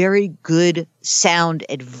you very good, sound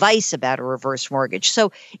advice about a reverse mortgage.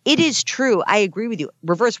 So it is true. I agree with you.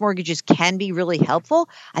 Reverse mortgages can be really helpful.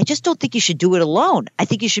 I just don't think you should do it alone. I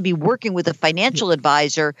think you should be working with a financial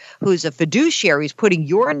advisor who's a fiduciary, who's putting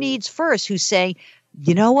your needs first, who's saying,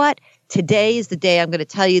 you know what? Today is the day I'm going to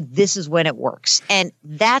tell you this is when it works. And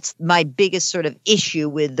that's my biggest sort of issue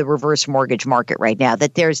with the reverse mortgage market right now,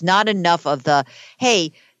 that there's not enough of the,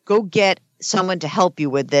 hey, go get someone to help you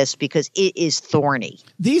with this because it is thorny.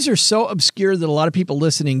 These are so obscure that a lot of people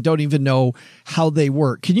listening don't even know how they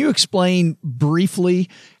work. Can you explain briefly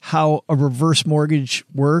how a reverse mortgage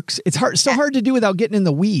works? It's so hard to do without getting in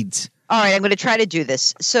the weeds. All right, I'm going to try to do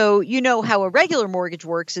this. So you know how a regular mortgage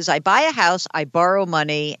works is I buy a house, I borrow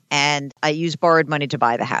money, and I use borrowed money to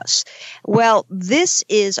buy the house. Well, this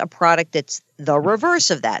is a product that's the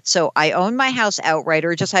reverse of that. So I own my house outright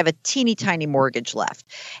or just have a teeny tiny mortgage left.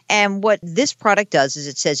 And what this product does is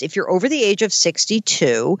it says if you're over the age of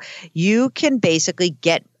 62, you can basically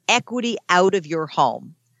get equity out of your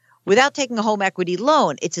home without taking a home equity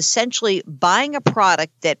loan. It's essentially buying a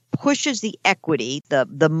product that pushes the equity,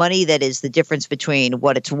 the money that is the difference between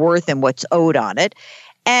what it's worth and what's owed on it.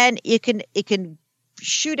 And it can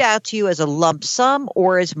shoot out to you as a lump sum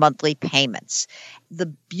or as monthly payments. The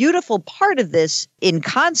beautiful part of this in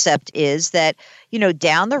concept is that,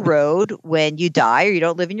 down the road when you die or you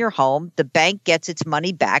don't live in your home, the bank gets its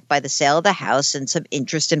money back by the sale of the house and some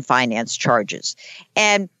interest and finance charges.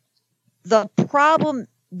 And the problem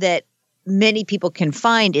that many people can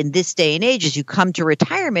find in this day and age is you come to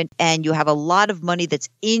retirement and you have a lot of money that's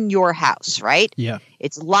in your house, right? Yeah.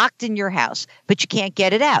 It's locked in your house, but you can't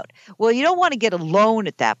get it out. Well, you don't want to get a loan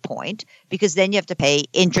at that point because then you have to pay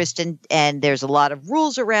interest and there's a lot of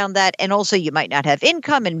rules around that. And also you might not have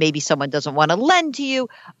income and maybe someone doesn't want to lend to you.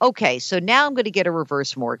 Okay, so now I'm going to get a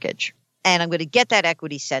reverse mortgage and I'm going to get that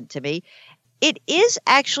equity sent to me. It is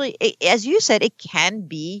actually, as you said, it can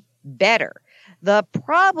be better. The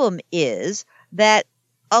problem is that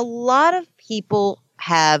a lot of people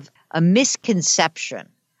have a misconception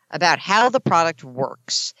about how the product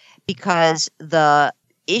works because the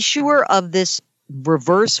issuer of this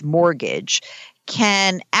reverse mortgage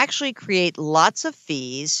can actually create lots of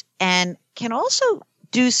fees and can also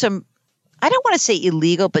do some, I don't want to say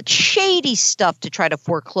illegal, but shady stuff to try to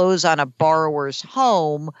foreclose on a borrower's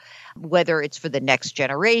home, whether it's for the next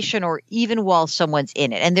generation or even while someone's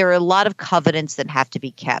in it. And there are a lot of covenants that have to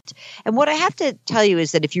be kept. And what I have to tell you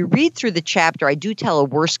is that if you read through the chapter, I do tell a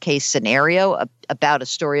worst case scenario about a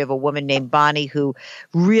story of a woman named Bonnie who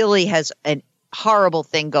really has an horrible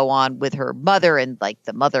thing go on with her mother, and like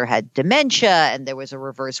the mother had dementia and there was a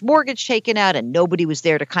reverse mortgage taken out and nobody was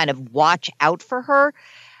there to kind of watch out for her.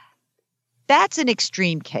 That's an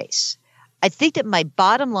extreme case. I think that my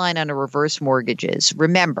bottom line on a reverse mortgage is,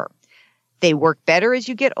 remember, they work better as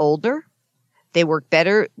you get older. They work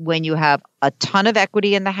better when you have a ton of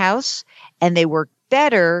equity in the house, and they work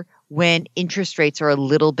better when interest rates are a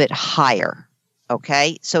little bit higher.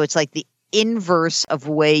 Okay? So it's like the inverse of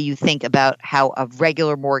the way you think about how a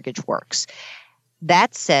regular mortgage works.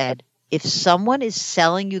 That said, if someone is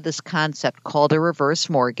selling you this concept called a reverse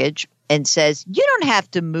mortgage and says, you don't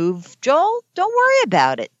have to move, Joel, don't worry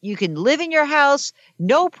about it. You can live in your house,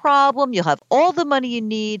 no problem. You'll have all the money you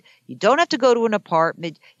need. You don't have to go to an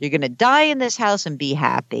apartment. You're going to die in this house and be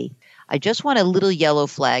happy. I just want a little yellow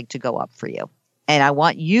flag to go up for you. And I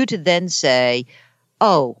want you to then say,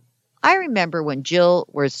 oh, I remember when Jill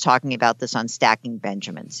was talking about this on Stacking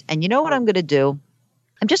Benjamins. And you know what I'm going to do?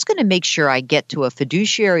 I'm just going to make sure I get to a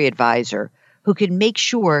fiduciary advisor who can make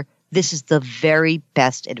sure this is the very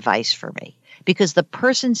best advice for me, because the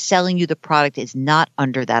person selling you the product is not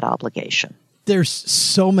under that obligation. There's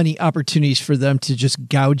so many opportunities for them to just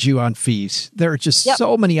gouge you on fees. There are just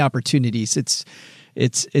so many opportunities.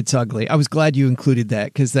 It's ugly. I was glad you included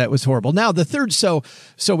that because that was horrible. Now the third, so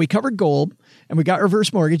we covered gold and we got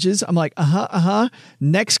reverse mortgages. I'm like,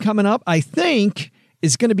 Next coming up, I think,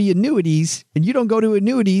 is going to be annuities, and you don't go to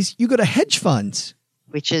annuities, you go to hedge funds.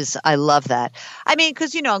 Which is, I love that. I mean,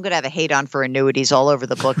 because, I'm going to have a hate on for annuities all over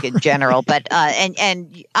the book in general, but,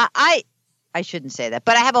 I shouldn't say that,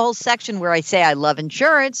 but I have a whole section where I say I love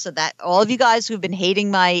insurance, so that all of you guys who've been hating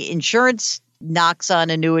my insurance knocks on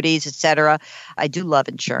annuities, etc., I do love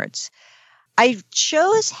insurance. I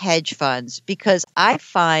chose hedge funds because I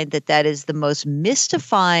find that is the most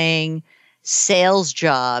mystifying sales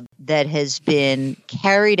job that has been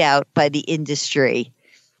carried out by the industry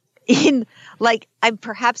in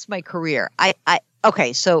perhaps my career.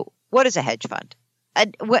 Okay, so what is a hedge fund?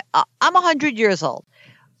 I'm 100 years old.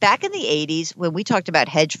 Back in the 80s, when we talked about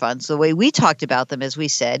hedge funds, the way we talked about them, as we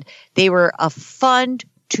said, they were a fund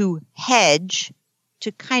to hedge,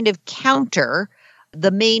 to kind of counter the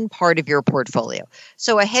main part of your portfolio.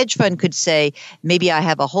 So a hedge fund could say, maybe I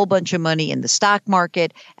have a whole bunch of money in the stock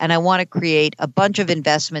market and I want to create a bunch of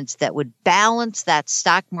investments that would balance that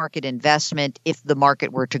stock market investment if the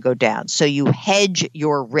market were to go down. So you hedge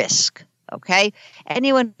your risk. Okay.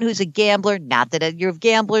 Anyone who's a gambler, not that you have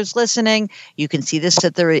gamblers listening, you can see this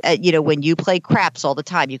at when you play craps all the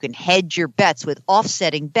time, you can hedge your bets with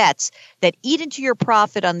offsetting bets that eat into your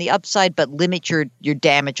profit on the upside, but limit your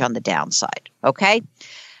damage on the downside. Okay.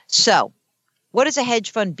 So what does a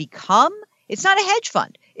hedge fund become? It's not a hedge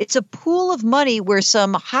fund. It's a pool of money where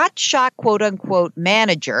some hotshot, quote unquote,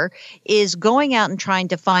 manager is going out and trying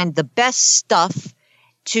to find the best stuff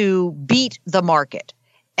to beat the market.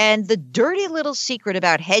 And the dirty little secret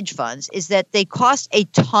about hedge funds is that they cost a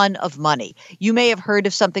ton of money. You may have heard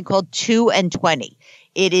of something called 2 and 20.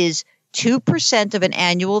 It is 2% of an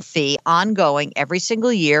annual fee ongoing every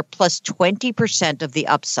single year plus 20% of the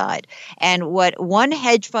upside. And what one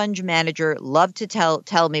hedge fund manager loved to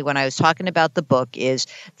tell me when I was talking about the book is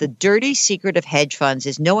the dirty secret of hedge funds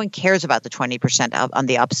is no one cares about the 20% on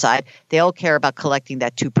the upside. They all care about collecting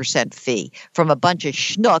that 2% fee from a bunch of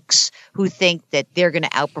schnooks who think that they're going to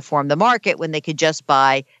outperform the market when they could just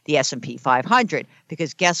buy the S&P 500.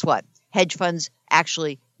 Because guess what? Hedge funds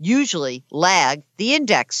actually usually lag the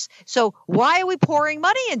index. So why are we pouring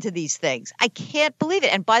money into these things? I can't believe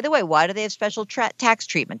it. And by the way, why do they have special tax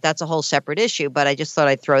treatment? That's a whole separate issue, but I just thought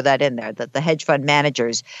I'd throw that in there, that the hedge fund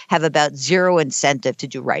managers have about zero incentive to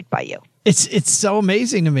do right by you. It's so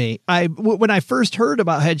amazing to me. When I first heard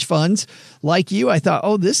about hedge funds, like you, I thought,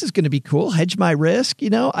 oh, this is going to be cool. Hedge my risk.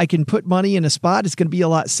 I can put money in a spot. It's going to be a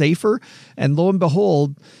lot safer. And lo and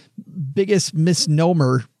behold, biggest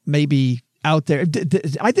misnomer maybe out there.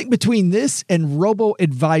 I think between this and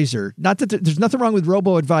robo-advisor, not that there's nothing wrong with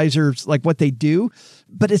robo-advisors, like what they do,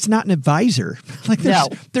 but it's not an advisor. Like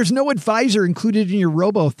there's no advisor included in your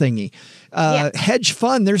robo thingy. Hedge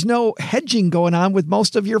fund, there's no hedging going on with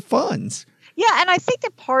most of your funds. Yeah. And I think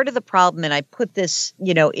that part of the problem, and I put this,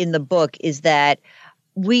 in the book, is that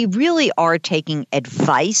we really are taking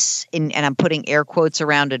advice, and I'm putting air quotes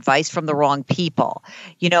around advice, from the wrong people.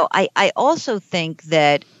 I also think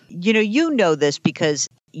that, you know this because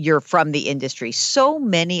you're from the industry. So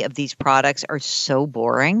many of these products are so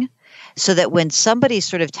boring, so that when somebody's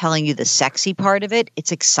sort of telling you the sexy part of it,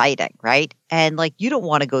 it's exciting, right? And you don't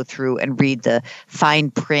want to go through and read the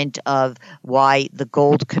fine print of why the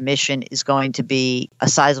gold commission is going to be a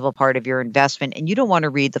sizable part of your investment. And you don't want to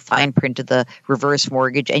read the fine print of the reverse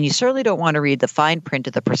mortgage. And you certainly don't want to read the fine print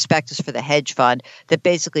of the prospectus for the hedge fund that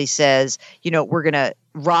basically says, we're going to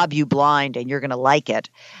rob you blind and you're going to like it.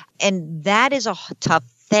 And that is a tough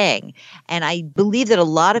thing. And I believe that a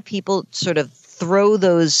lot of people sort of throw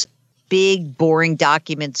those big, boring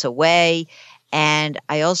documents away. And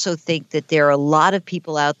I also think that there are a lot of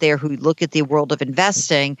people out there who look at the world of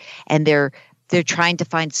investing and they're trying to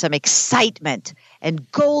find some excitement.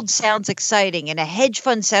 And gold sounds exciting, and a hedge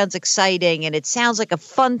fund sounds exciting, and it sounds like a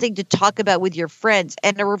fun thing to talk about with your friends.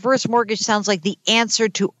 And a reverse mortgage sounds like the answer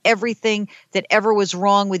to everything that ever was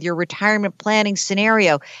wrong with your retirement planning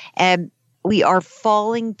scenario. And we are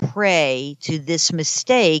falling prey to this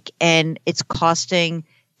mistake, and it's costing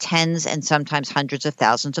tens and sometimes hundreds of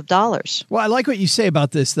thousands of dollars. Well, I like what you say about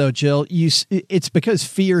this, though, Jill. It's because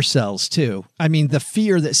fear sells, too. I mean, the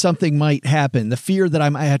fear that something might happen, the fear that I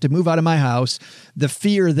have to move out of my house, the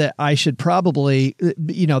fear that I should probably,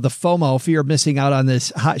 the FOMO, fear of missing out on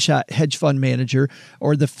this hotshot hedge fund manager,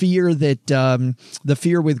 or the fear that, the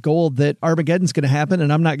fear with gold that Armageddon's going to happen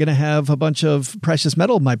and I'm not going to have a bunch of precious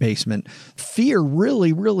metal in my basement. Fear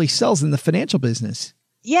really, really sells in the financial business.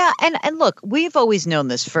 Yeah. And look, we've always known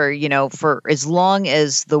this for as long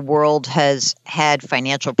as the world has had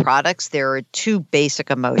financial products. There are two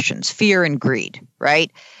basic emotions, fear and greed,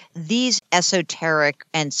 right? These esoteric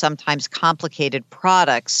and sometimes complicated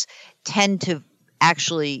products tend to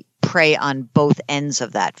actually prey on both ends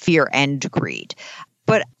of that, fear and greed.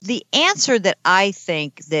 But the answer that I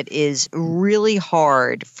think that is really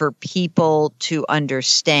hard for people to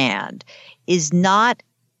understand is not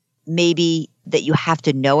maybe that you have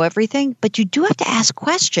to know everything, but you do have to ask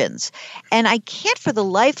questions. And I can't for the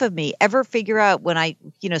life of me ever figure out when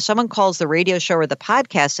someone calls the radio show or the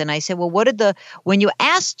podcast and I say, well, when you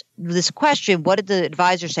asked this question, what did the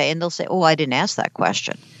advisor say? And they'll say, oh, I didn't ask that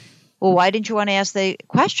question. Well, why didn't you want to ask the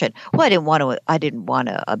question? Well, I didn't want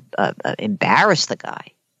to embarrass the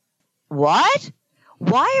guy. What?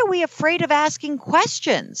 Why are we afraid of asking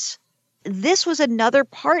questions? This was another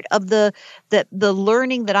part of the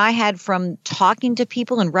learning that I had from talking to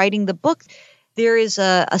people and writing the book. There is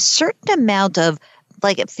a certain amount of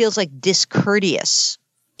it feels like discourteous.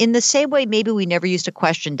 In the same way, maybe we never used to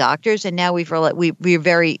question doctors, and now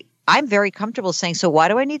I'm very comfortable saying, so why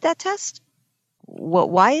do I need that test?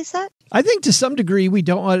 Why is that? I think to some degree we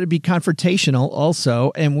don't want to be confrontational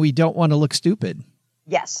also, and we don't want to look stupid.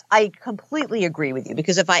 Yes, I completely agree with you,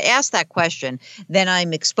 because if I ask that question, then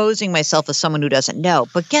I'm exposing myself as someone who doesn't know.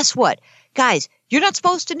 But guess what? Guys, you're not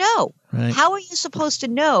supposed to know. Right. How are you supposed to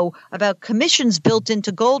know about commissions built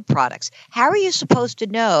into gold products? How are you supposed to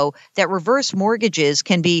know that reverse mortgages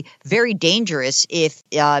can be very dangerous if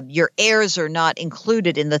your heirs are not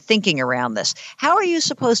included in the thinking around this? How are you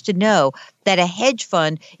supposed to know that a hedge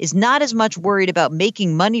fund is not as much worried about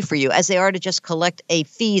making money for you as they are to just collect a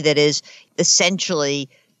fee that is essentially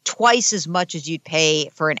twice as much as you'd pay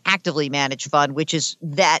for an actively managed fund, which is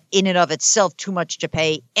that in and of itself too much to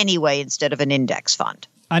pay anyway instead of an index fund?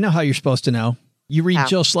 I know how you're supposed to know. You read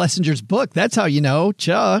Jill Schlesinger's book. That's how you know.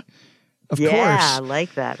 Of course. Yeah, I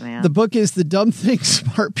like that, man. The book is The Dumb Things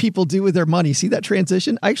Smart People Do With Their Money. See that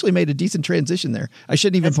transition? I actually made a decent transition there. I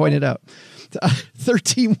shouldn't even point it out.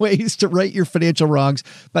 13 ways to right your financial wrongs.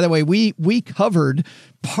 By the way, we covered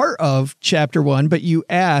part of chapter 1, but you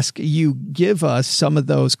give us some of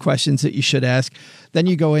those questions that you should ask. Then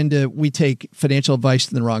you go into, we take financial advice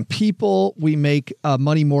to the wrong people. We make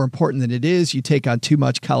money more important than it is. You take on too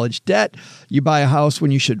much college debt. You buy a house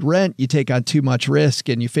when you should rent. You take on too much risk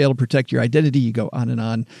and you fail to protect your identity. You go on and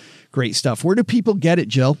on. Great stuff. Where do people get it,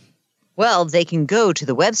 Jill? Well, they can go to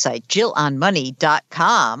the website,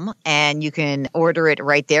 jillonmoney.com, and you can order it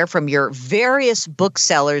right there from your various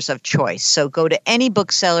booksellers of choice. So go to any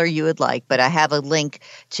bookseller you would like, but I have a link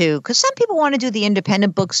to, because some people want to do the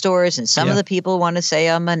independent bookstores, and some of the people want to say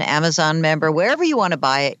I'm an Amazon member. Wherever you want to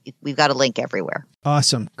buy it, we've got a link everywhere.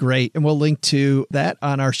 Awesome. Great. And we'll link to that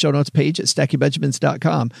on our show notes page at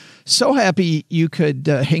stackybenjamins.com. So happy you could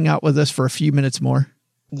hang out with us for a few minutes more.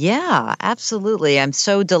 Yeah, absolutely. I'm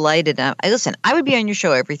so delighted. Listen, I would be on your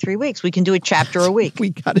show every 3 weeks. We can do a chapter a week.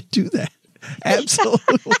 We got to do that.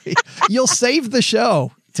 Absolutely. You'll save the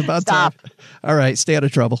show. It's about time. All right. Stay out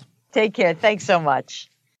of trouble. Take care. Thanks so much.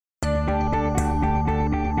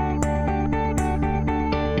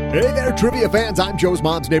 Hey there, trivia fans. I'm Joe's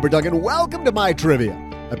mom's neighbor, Doug, and welcome to my trivia.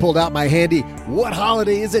 I pulled out my handy "What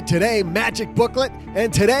holiday is it today?" magic booklet,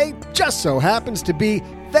 and today just so happens to be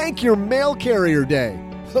Thank Your Mail Carrier Day.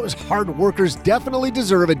 Those hard workers definitely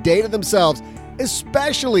deserve a day to themselves,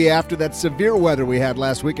 especially after that severe weather we had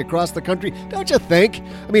last week across the country, don't you think?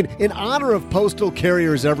 I mean, in honor of postal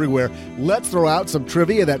carriers everywhere, let's throw out some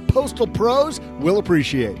trivia that postal pros will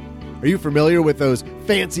appreciate. Are you familiar with those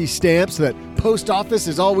fancy stamps that post office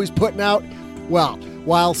is always putting out? Well,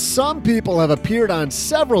 while some people have appeared on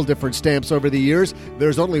several different stamps over the years,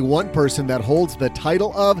 there's only one person that holds the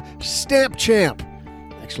title of Stamp Champ.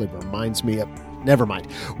 Actually reminds me of, never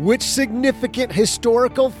mind. Which significant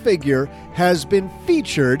historical figure has been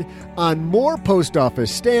featured on more post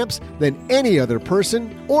office stamps than any other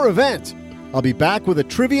person or event? I'll be back with a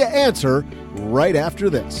trivia answer right after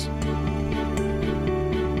this.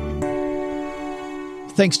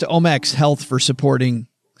 Thanks to Omax Health for supporting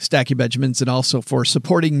Stacky Benjamins and also for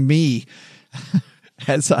supporting me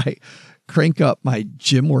as I crank up my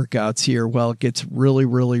gym workouts here while it gets really,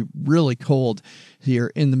 really, really cold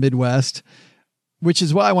here in the Midwest, which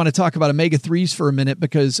is why I want to talk about omega-3s for a minute,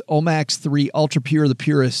 because Omax 3 Ultra Pure, the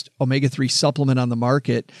purest omega-3 supplement on the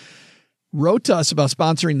market, wrote to us about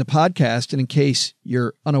sponsoring the podcast. And in case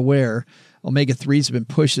you're unaware, omega-3s have been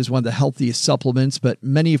pushed as one of the healthiest supplements, but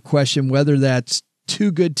many have questioned whether that's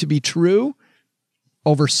too good to be true.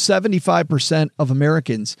 Over 75% of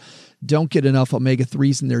Americans don't get enough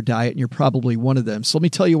omega-3s in their diet, and you're probably one of them. So let me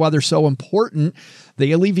tell you why they're so important.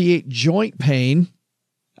 They alleviate joint pain.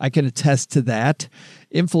 I can attest to that.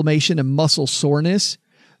 Inflammation and muscle soreness,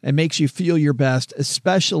 and makes you feel your best,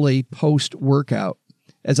 especially post-workout.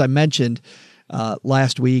 As I mentioned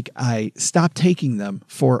last week, I stopped taking them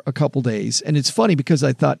for a couple days. And it's funny because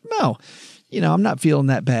I thought, no, I'm not feeling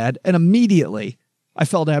that bad. And immediately I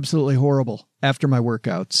felt absolutely horrible after my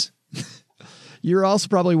workouts. You're also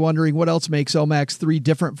probably wondering what else makes Omax 3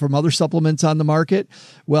 different from other supplements on the market.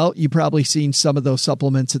 Well, you've probably seen some of those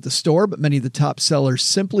supplements at the store, but many of the top sellers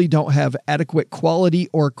simply don't have adequate quality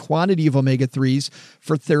or quantity of omega-3s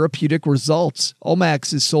for therapeutic results.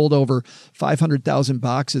 Omax has sold over 500,000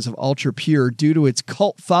 boxes of Ultra Pure due to its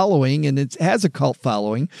cult following, and it has a cult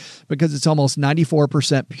following because it's almost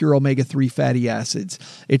 94% pure omega-3 fatty acids.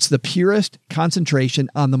 It's the purest concentration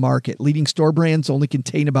on the market. Leading store brands only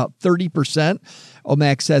contain about 30%.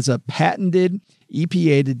 Omax has a patented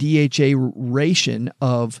EPA to DHA ration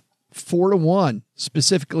of 4-to-1,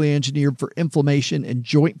 specifically engineered for inflammation and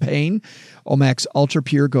joint pain. Omax Ultra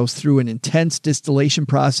Pure goes through an intense distillation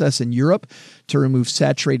process in Europe to remove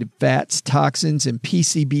saturated fats, toxins, and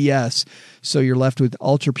PCBs. So you're left with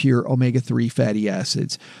ultra pure omega-3 fatty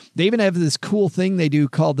acids. They even have this cool thing they do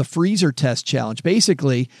called the freezer test challenge.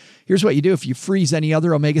 Basically, here's what you do. If you freeze any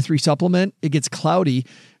other omega-3 supplement, it gets cloudy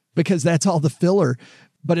because that's all the filler.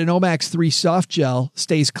 But an Omax 3 soft gel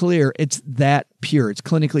stays clear. It's that pure. It's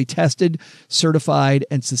clinically tested, certified,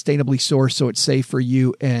 and sustainably sourced, so it's safe for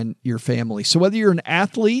you and your family. So whether you're an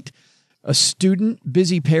athlete, a student,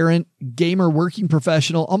 busy parent, gamer, working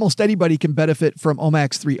professional, almost anybody can benefit from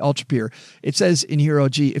Omax 3 Ultra Pure. It says in here,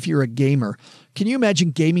 if you're a gamer, can you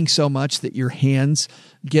imagine gaming so much that your hands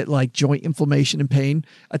get like joint inflammation and pain?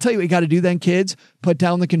 I tell you what you got to do then, kids. Put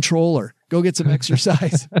down the controller. Go get some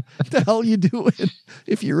exercise. What the hell are you doing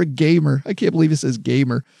if you're a gamer? I can't believe it says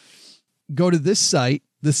gamer. Go to this site,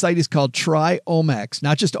 The site is called Try Omax,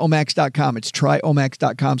 not just Omax.com. It's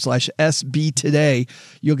tryomax.com/SB today.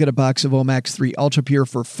 You'll get a box of Omax 3 Ultra Pure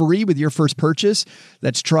for free with your first purchase.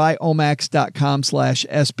 That's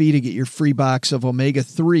tryomax.com/SB to get your free box of Omega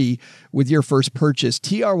 3 with your first purchase.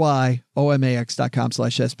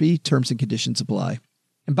 tryomax.com/SB. Terms and conditions apply.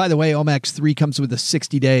 And by the way, Omax 3 comes with a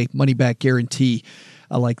 60-day money-back guarantee.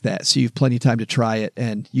 I like that. So you have plenty of time to try it,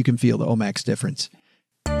 and you can feel the Omax difference.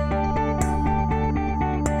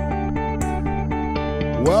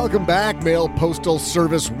 Welcome back, Mail Postal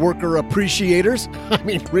Service worker appreciators. I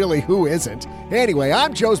mean, really, who isn't? Anyway,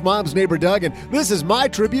 I'm Joe's mom's neighbor, Doug, and this is my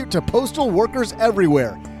tribute to postal workers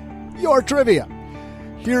everywhere. Your trivia.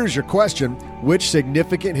 Here's your question. Which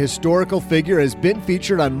significant historical figure has been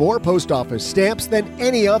featured on more post office stamps than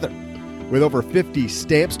any other? With over 50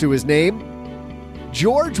 stamps to his name,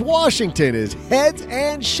 George Washington is heads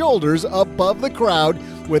and shoulders above the crowd,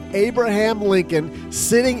 with Abraham Lincoln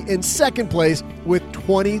sitting in second place with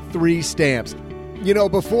 23 stamps. You know,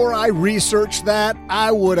 before I researched that,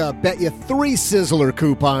 I would have bet you 3 Sizzler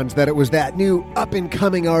coupons that it was that new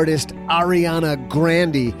up-and-coming artist, Ariana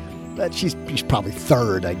Grande. But she's probably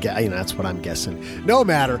third, I guess. That's what I'm guessing. No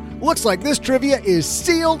matter. Looks like this trivia is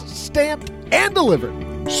sealed, stamped, and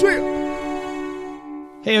delivered. Sealed.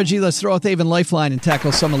 Hey, OG, let's throw out the Haven Lifeline and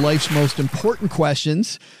tackle some of life's most important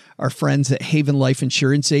questions. Our friends at Haven Life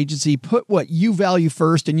Insurance Agency put what you value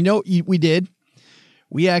first. And you know what we did?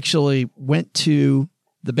 We actually went to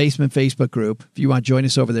the Basement Facebook group. If you want to join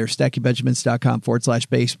us over there,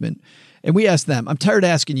 stackybenjamins.com/basement. And we asked them, I'm tired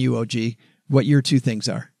of asking you, OG, what your 2 things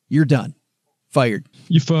are. You're done. Fired.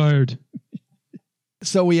 You fired.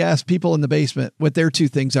 So we asked people in the basement what their 2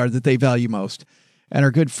 things are that they value most. And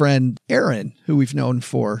our good friend, Aaron, who we've known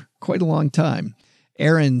for quite a long time,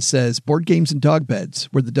 Aaron says board games and dog beds,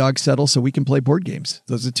 where the dogs settle so we can play board games.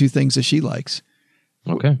 Those are 2 things that she likes.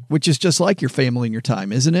 Okay. Which is just like your family and your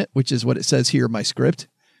time, isn't it? Which is what it says here in my script.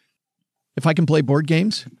 If I can play board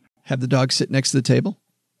games, have the dog sit next to the table,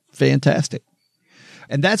 fantastic.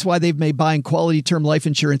 And that's why they've made buying quality term life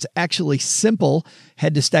insurance actually simple.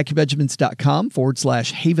 Head to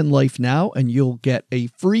stackybenjamins.com/Haven Life now, and you'll get a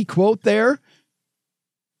free quote there.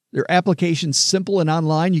 Their application's simple and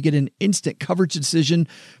online. You get an instant coverage decision.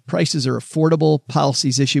 Prices are affordable.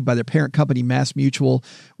 Policies issued by their parent company, Mass Mutual,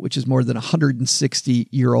 which is more than a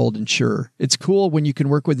 160-year-old insurer. It's cool when you can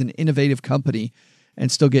work with an innovative company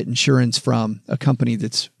and still get insurance from a company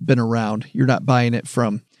that's been around. You're not buying it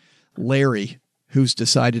from Larry, who's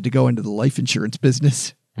decided to go into the life insurance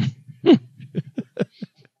business.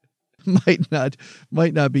 Might not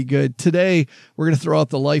be good. Today, we're going to throw out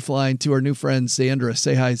the lifeline to our new friend, Xandra.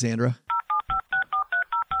 Say hi, Xandra.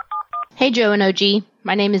 Hey, Joe and OG.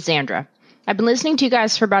 My name is Xandra. I've been listening to you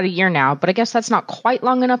guys for about a year now, but I guess that's not quite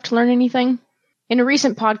long enough to learn anything. In a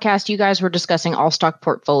recent podcast, you guys were discussing all stock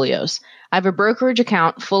portfolios. I have a brokerage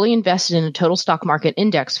account fully invested in a total stock market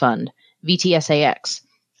index fund, VTSAX.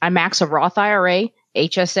 I max a Roth IRA,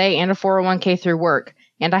 HSA, and a 401k through work,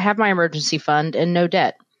 and I have my emergency fund and no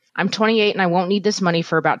debt. I'm 28 and I won't need this money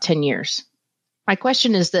for about 10 years. My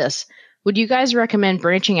question is this. Would you guys recommend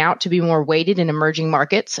branching out to be more weighted in emerging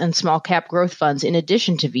markets and small cap growth funds in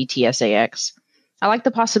addition to VTSAX? I like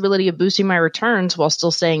the possibility of boosting my returns while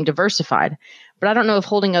still staying diversified, but I don't know if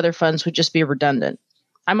holding other funds would just be redundant.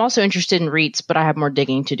 I'm also interested in REITs, but I have more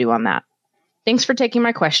digging to do on that. Thanks for taking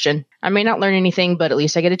my question. I may not learn anything, but at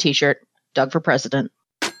least I get a t-shirt. Doug for president.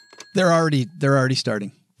 They're already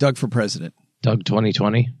starting. Doug for president. Doug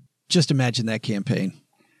 2020. Just imagine that campaign.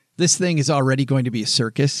 This thing is already going to be a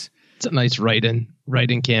circus. It's a nice write-in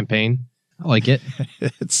campaign. I like it. I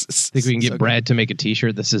think we can get Brad to make a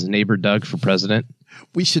t-shirt. This is Neighbor Doug for president.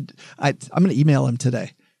 We should. I'm going to email him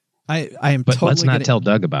today. I am. But let's not tell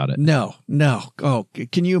Doug about it. No. Oh,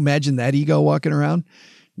 can you imagine that ego walking around?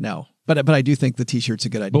 No. But I do think the t-shirt's a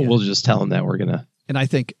good idea. But we'll just tell him that we're gonna. And I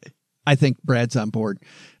think Brad's on board.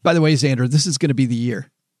 By the way, Xander, this is going to be the year.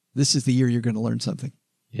 This is the year you're going to learn something.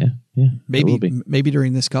 Yeah. Maybe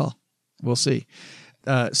during this call. We'll see.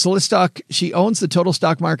 Solistock, she owns the total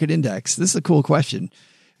stock market index. This is a cool question.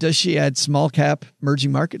 Does she add small cap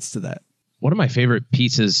emerging markets to that? One of my favorite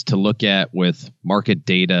pieces to look at with market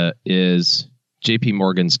data is JP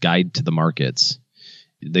Morgan's Guide to the Markets.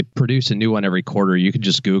 They produce a new one every quarter. You can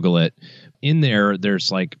just Google it. In there, there's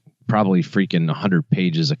like probably freaking 100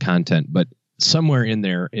 pages of content, but somewhere in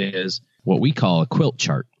there is what we call a quilt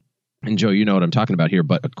chart. And Joe, you know what I'm talking about here,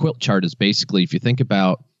 but a quilt chart is basically, if you think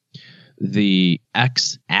about the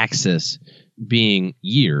x-axis being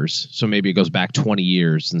years, so maybe it goes back 20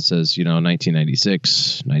 years and says,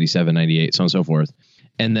 1996, 97, 98, so on and so forth.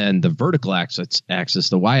 And then the vertical axis,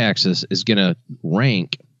 the y-axis, is going to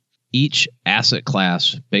rank each asset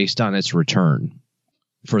class based on its return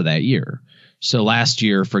for that year. So last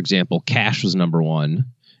year, for example, cash was number one,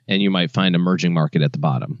 and you might find emerging market at the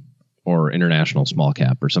bottom, or international small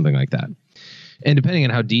cap or something like that. And depending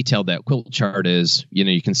on how detailed that quilt chart is,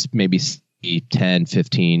 you can maybe see 10,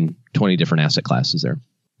 15, 20 different asset classes there.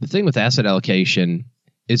 The thing with asset allocation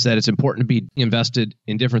is that it's important to be invested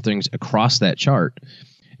in different things across that chart.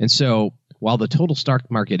 And so while the total stock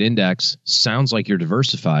market index sounds like you're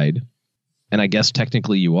diversified, and I guess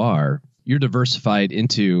technically you're diversified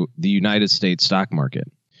into the United States stock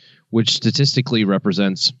market, which statistically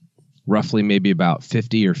represents roughly maybe about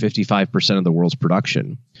 50 or 55% of the world's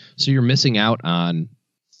production. So you're missing out on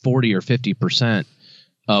 40 or 50%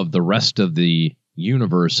 of the rest of the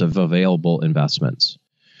universe of available investments.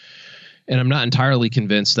 And I'm not entirely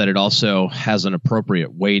convinced that it also has an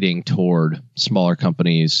appropriate weighting toward smaller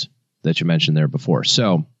companies that you mentioned there before.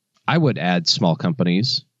 So I would add small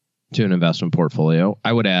companies to an investment portfolio.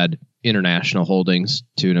 I would add international holdings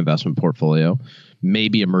to an investment portfolio,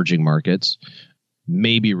 maybe emerging markets,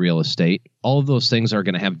 maybe real estate. All of those things are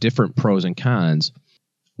going to have different pros and cons.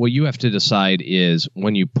 What you have to decide is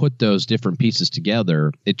when you put those different pieces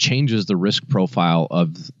together, it changes the risk profile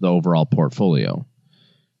of the overall portfolio.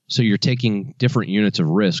 So you're taking different units of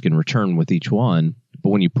risk and return with each one, but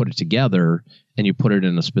when you put it together and you put it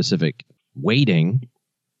in a specific weighting,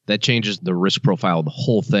 that changes the risk profile of the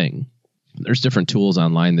whole thing. There's different tools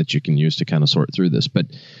online that you can use to kind of sort through this, but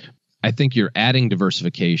I think you're adding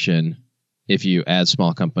diversification if you add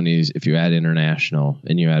small companies, if you add international,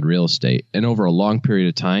 and you add real estate. And over a long period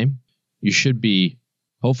of time, you should be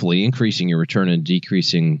hopefully increasing your return and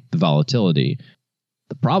decreasing the volatility.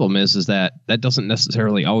 The problem is that doesn't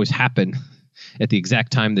necessarily always happen at the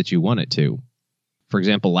exact time that you want it to. For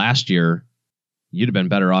example, last year, you'd have been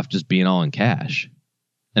better off just being all in cash.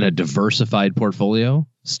 And a diversified portfolio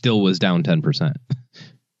still was down 10%.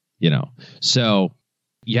 So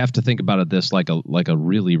you have to think about this like a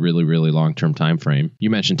really, really, really long-term time frame. You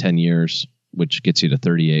mentioned 10 years, which gets you to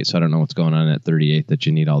 38. So I don't know what's going on at 38 that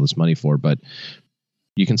you need all this money for, but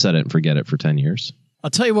you can set it and forget it for 10 years. I'll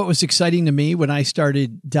tell you what was exciting to me when I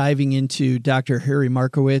started diving into Dr. Harry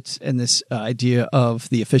Markowitz and this idea of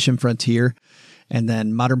the efficient frontier and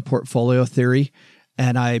then modern portfolio theory.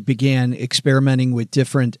 And I began experimenting with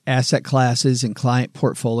different asset classes and client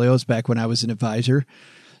portfolios back when I was an advisor.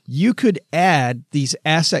 You could add these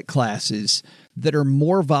asset classes that are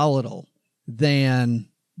more volatile than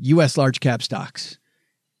U.S. large cap stocks,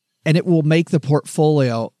 and it will make the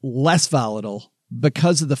portfolio less volatile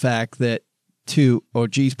because of the fact that, to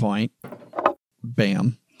OG's point,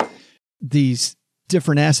 bam, these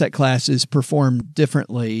different asset classes perform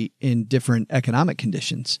differently in different economic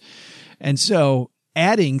conditions. And so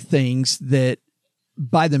adding things that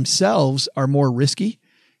by themselves are more risky,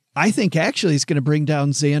 I think actually it's going to bring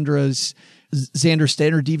down Xandra's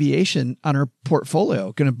standard deviation on her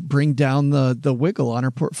portfolio, going to bring down the wiggle on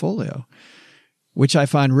her portfolio, which I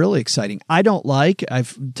find really exciting.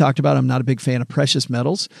 I've talked about, I'm not a big fan of precious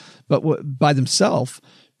metals, but by themselves.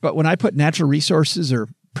 But when I put natural resources or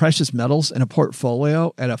precious metals in a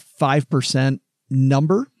portfolio at a 5%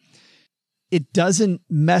 number, it doesn't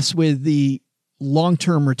mess with the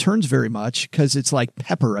long-term returns very much because it's like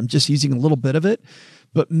pepper. I'm just using a little bit of it,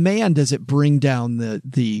 but man, does it bring down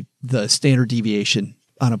the standard deviation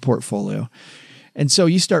on a portfolio. And so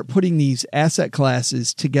you start putting these asset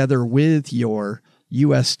classes together with your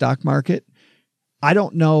U.S. stock market. I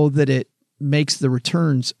don't know that it makes the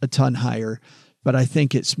returns a ton higher, but I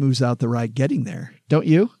think it smooths out the ride getting there. Don't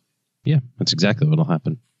you? Yeah, that's exactly what will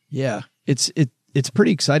happen. Yeah, it's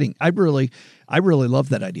pretty exciting. I really love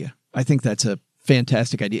that idea. I think that's a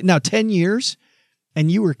fantastic idea. Now, 10 years,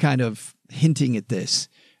 and you were kind of hinting at this.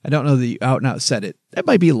 I don't know that you out and out said it. That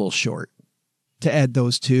might be a little short to add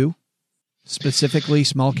those two. Specifically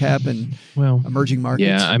small cap and emerging markets.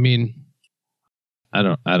 Yeah, I mean, I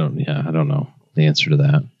don't know the answer to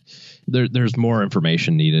that. There's more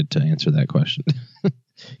information needed to answer that question.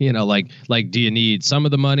 Like, do you need some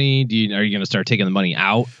of the money? Are you going to start taking the money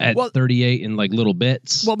out at 38 in like little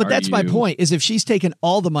bits? Well, but that's my point is if she's taken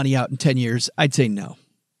all the money out in 10 years, I'd say no,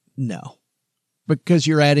 because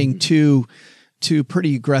you're adding two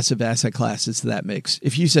pretty aggressive asset classes to that mix.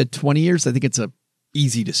 If you said 20 years, I think it's a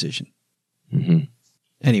easy decision. Mm-hmm.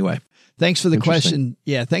 Anyway, thanks for the question.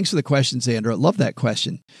 Yeah, thanks for the question, Xandra. Love that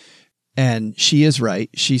question. And she is right.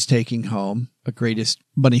 She's taking home a Greatest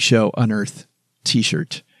Money Show on Earth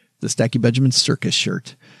t-shirt, the Stacky Benjamin Circus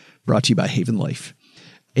shirt, brought to you by Haven Life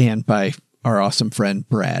and by our awesome friend,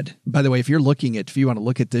 Brad. By the way, if you want to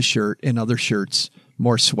look at this shirt and other shirts,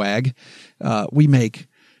 more swag. We make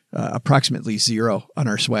approximately zero on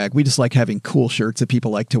our swag. We just like having cool shirts that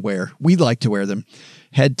people like to wear. We like to wear them.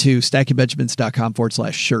 Head to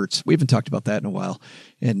stackingbenjamins.com/shirts. We haven't talked about that in a while.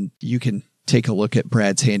 And you can take a look at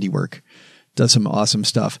Brad's handiwork. Does some awesome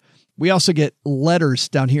stuff. We also get letters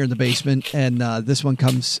down here in the basement. And this one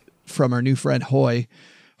comes from our new friend, Hoy.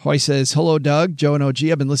 Hoy says, hello, Doug, Joe, and OG.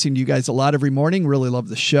 I've been listening to you guys a lot every morning. Really love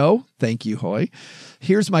the show. Thank you, Hoy.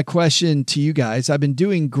 Here's my question to you guys. I've been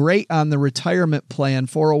doing great on the retirement plan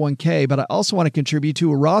 401k, but I also want to contribute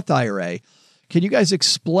to a Roth IRA. Can you guys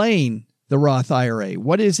explain the Roth IRA?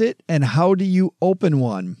 What is it and how do you open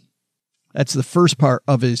one? That's the first part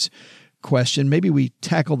of his question. Maybe we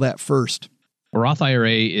tackle that first. A Roth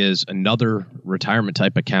IRA is another retirement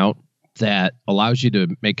type account that allows you to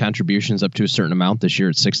make contributions up to a certain amount. This year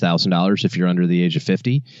it's $6,000 if you're under the age of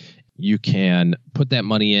 50. You can put that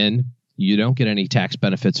money in. You don't get any tax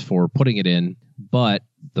benefits for putting it in, but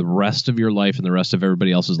the rest of your life and the rest of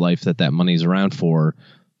everybody else's life that money is around for,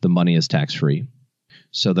 the money is tax-free.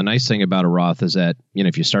 So the nice thing about a Roth is that,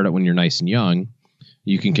 if you start it when you're nice and young,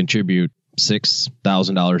 you can contribute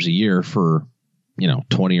 $6,000 a year for,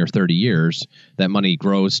 20 or 30 years. That money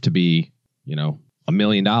grows to be, $1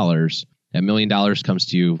 million. That $1 million comes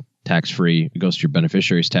to you tax-free. It goes to your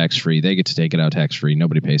beneficiaries tax-free. They get to take it out tax-free.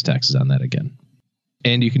 Nobody pays taxes on that again.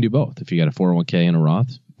 And you can do both. If you got a 401k and a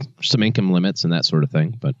Roth, some income limits and that sort of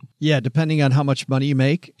thing. But yeah, depending on how much money you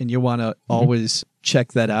make, and you want to always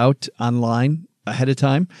check that out online ahead of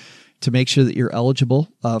time to make sure that you're eligible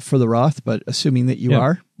for the Roth. But assuming that you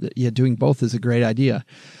are, doing both is a great idea.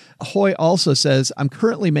 Hoy also says, I'm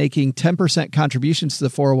currently making 10% contributions to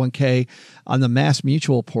the 401k on the Mass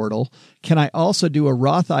Mutual portal. Can I also do a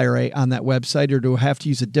Roth IRA on that website, or do I have to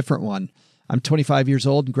use a different one? I'm 25 years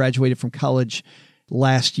old and graduated from college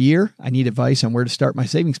last year. I need advice on where to start my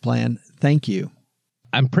savings plan. Thank you.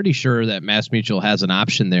 I'm pretty sure that Mass Mutual has an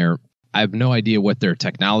option there. I have no idea what their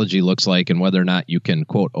technology looks like and whether or not you can,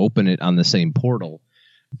 quote, open it on the same portal.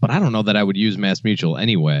 But I don't know that I would use Mass Mutual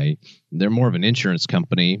anyway. They're more of an insurance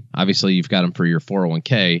company. Obviously, you've got them for your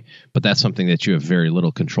 401k, but that's something that you have very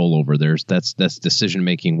little control over. That's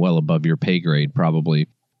decision-making well above your pay grade, probably.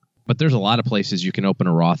 But there's a lot of places you can open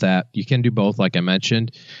a Roth at. You can do both, like I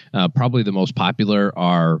mentioned. Probably the most popular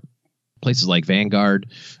are places like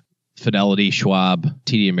Vanguard, Fidelity, Schwab,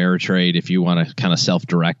 TD Ameritrade, if you want to kind of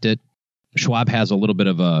self-direct it. Schwab has a little bit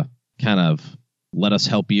of a kind of let us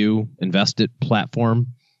help you invest it platform.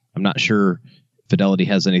 I'm not sure Fidelity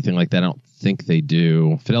has anything like that. I don't think they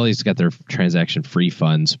do. Fidelity's got their transaction-free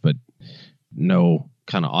funds, but no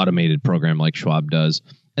kind of automated program like Schwab does.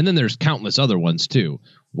 And then there's countless other ones too.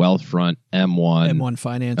 Wealthfront, M1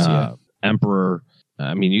 Finance, Emperor.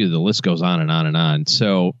 I mean, the list goes on and on and on.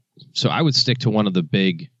 So I would stick to one of the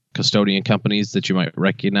big custodian companies that you might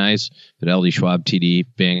recognize: Fidelity, Schwab, TD,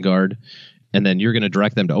 Vanguard. And then you're going to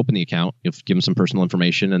direct them to open the account. You'll give them some personal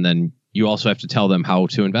information, and then you also have to tell them how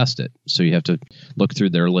to invest it. So you have to look through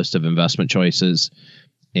their list of investment choices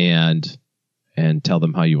and tell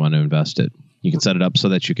them how you want to invest it. You can set it up so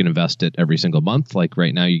that you can invest it every single month. Like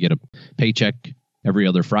right now, you get a paycheck every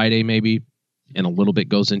other Friday, maybe, and a little bit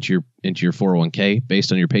goes into your 401k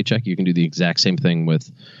based on your paycheck. You can do the exact same thing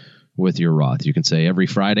with your Roth. You can say every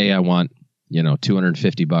Friday I want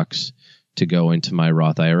 $250 to go into my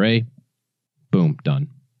Roth IRA. Boom, done.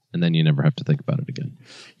 And then you never have to think about it again.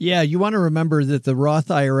 Yeah, you want to remember that the Roth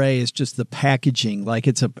IRA is just the packaging. Like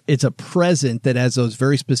it's a present that has those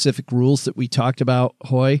very specific rules that we talked about,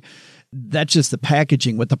 Hoy. That's just the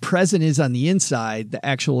packaging. What the present is on the inside, the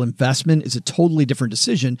actual investment, is a totally different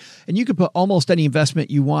decision. And you can put almost any investment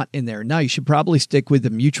you want in there. Now, you should probably stick with a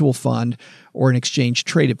mutual fund or an exchange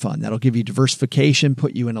traded fund. That'll give you diversification,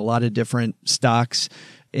 put you in a lot of different stocks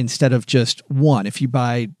instead of just one. If you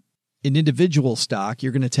buy an individual stock,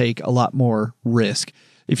 you're going to take a lot more risk.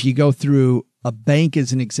 If you go through a bank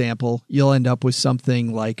as an example, you'll end up with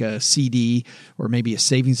something like a CD or maybe a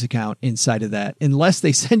savings account inside of that, unless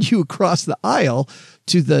they send you across the aisle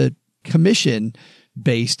to the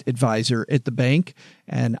commission-based advisor at the bank.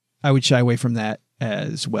 And I would shy away from that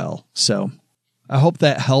as well. So I hope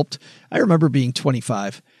that helped. I remember being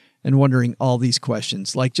 25 and wondering all these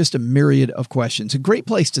questions, like just a myriad of questions. A great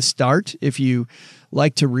place to start if you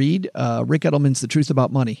like to read. Rick Edelman's The Truth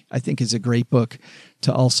About Money, I think, is a great book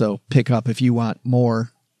to also pick up if you want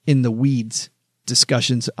more in the weeds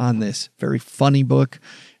discussions on this. Very funny book,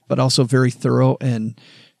 but also very thorough and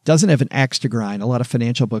doesn't have an axe to grind. A lot of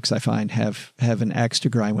financial books I find have an axe to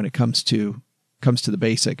grind when it comes to the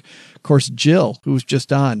basic. Of course, Jill, who's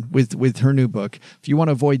just on with her new book, if you want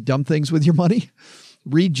to avoid dumb things with your money,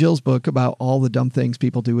 read Jill's book about all the dumb things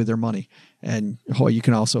people do with their money. And you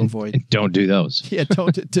can also avoid. And don't do those. Yeah,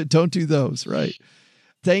 don't do those, right?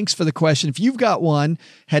 Thanks for the question. If you've got one,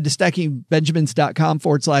 head to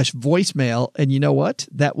stackingbenjamins.com/voicemail. And you know what?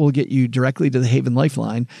 That will get you directly to the Haven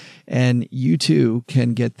Lifeline. And you too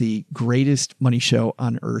can get the greatest money show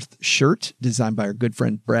on earth shirt designed by our good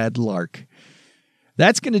friend, Brad Lark.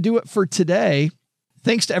 That's going to do it for today.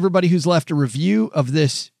 Thanks to everybody who's left a review of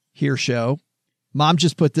this here show. Mom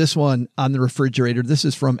just put this one on the refrigerator. This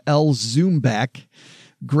is from L. Zoomback.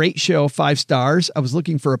 Great show, 5 stars. I was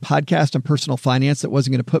looking for a podcast on personal finance that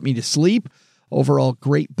wasn't going to put me to sleep. Overall,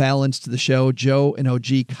 great balance to the show. Joe and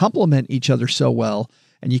OG complement each other so well.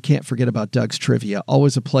 And you can't forget about Doug's trivia.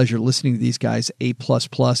 Always a pleasure listening to these guys. A++.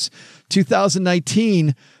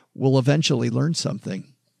 2019 will eventually learn something.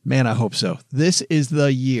 Man, I hope so. This is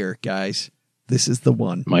the year, guys. This is the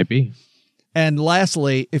one. Might be. And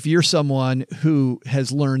lastly, if you're someone who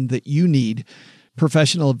has learned that you need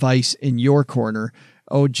professional advice in your corner,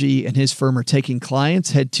 OG and his firm are taking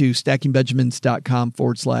clients. Head to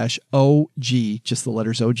stackingbenjamins.com/OG, just the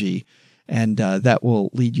letters OG. And that will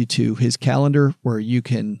lead you to his calendar where you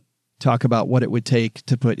can talk about what it would take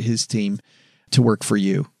to put his team to work for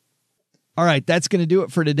you. All right, that's going to do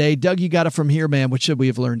it for today. Doug, you got it from here, man. What should we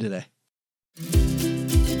have learned today?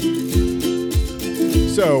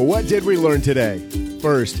 So what did we learn today?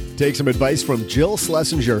 First, take some advice from Jill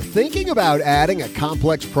Schlesinger. Thinking about adding a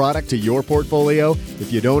complex product to your portfolio,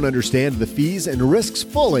 if you don't understand the fees and risks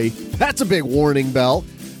fully, that's a big warning bell.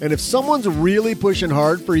 And if someone's really pushing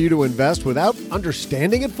hard for you to invest without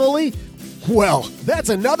understanding it fully, well, that's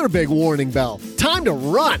another big warning bell. Time to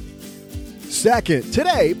run. Second,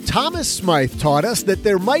 today, Thomas Smythe taught us that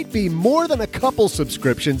there might be more than a couple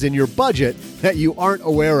subscriptions in your budget that you aren't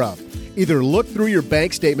aware of. Either look through your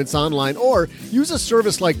bank statements online or use a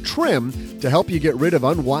service like Trim to help you get rid of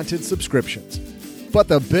unwanted subscriptions. But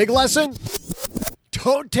the big lesson?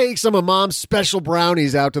 Don't take some of Mom's special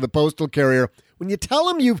brownies out to the postal carrier. When you tell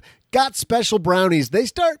them you've got special brownies, they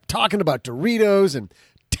start talking about Doritos and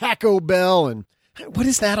Taco Bell. And what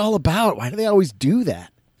is that all about? Why do they always do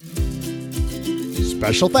that?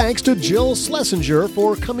 Special thanks to Jill Schlesinger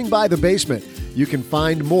for coming by the basement. You can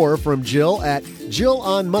find more from Jill at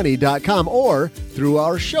jillonmoney.com or through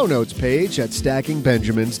our show notes page at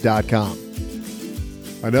stackingbenjamins.com.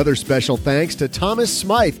 Another special thanks to Thomas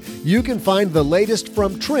Smythe. You can find the latest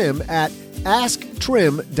from Trim at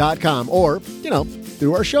asktrim.com or,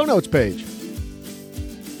 through our show notes page.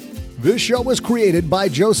 This show was created by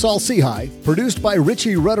Joe Salsihai, produced by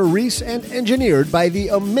Richie Rutter-Reese, and engineered by the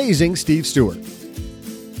amazing Steve Stewart.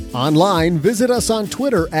 Online, visit us on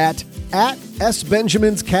Twitter at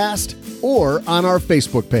SBenjaminsCast or on our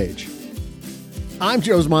Facebook page. I'm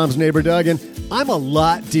Joe's mom's neighbor, Doug, and I'm a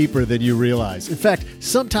lot deeper than you realize. In fact,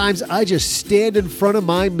 sometimes I just stand in front of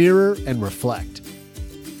my mirror and reflect.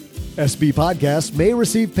 SB Podcasts may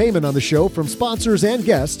receive payment on the show from sponsors and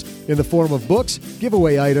guests in the form of books,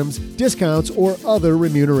 giveaway items, discounts, or other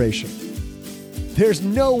remuneration. There's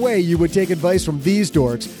no way you would take advice from these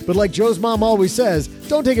dorks, but like Joe's mom always says,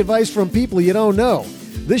 don't take advice from people you don't know.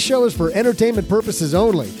 This show is for entertainment purposes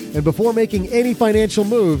only, and before making any financial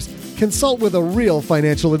moves, consult with a real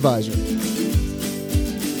financial advisor.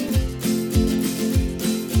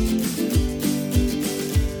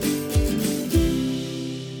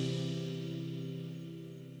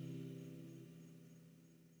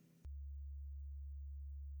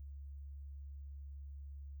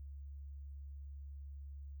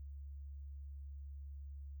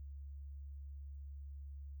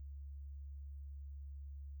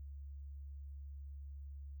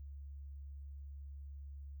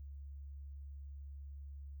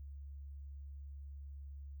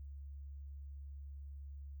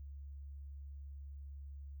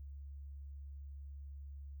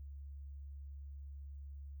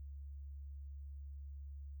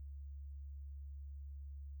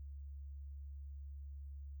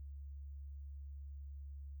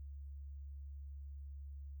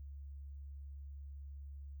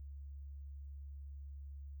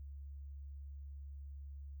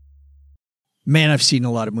 Man, I've seen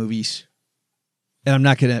a lot of movies, and I'm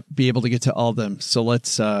not going to be able to get to all of them. So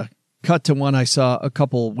let's cut to one I saw a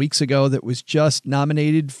couple weeks ago that was just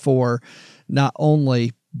nominated for not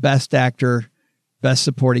only Best Actor, Best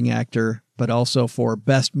Supporting Actor, but also for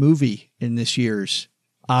Best Movie in this year's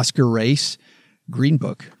Oscar race, Green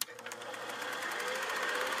Book.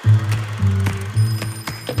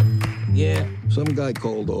 Yeah, some guy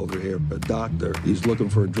called over here, a doctor. He's looking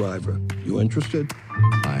for a driver. You interested?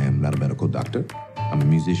 I am not a medical doctor. I'm a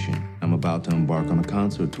musician. I'm about to embark on a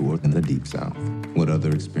concert tour in the Deep South. What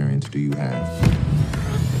other experience do you have?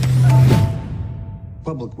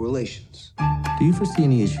 public relations. Do you foresee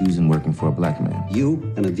any issues in working for a black man?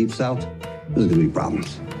 You in the Deep South, there's gonna be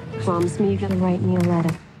problems. Promise me you're gonna write me a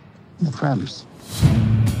letter. No problems.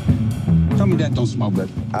 Tell me that don't smell good.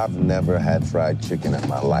 I've never had fried chicken in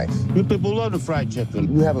my life. You people love the fried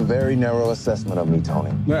chicken. You have a very narrow assessment of me,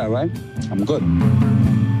 Tony. Yeah, right? I'm good.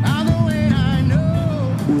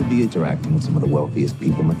 Who will be interacting with some of the wealthiest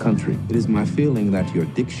people in the country? It is my feeling that your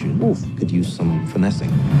diction could use some finessing.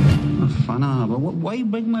 But why you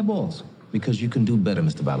break my balls? Because you can do better,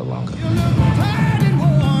 Mr. Balalonga.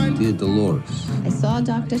 Dear Dolores. I saw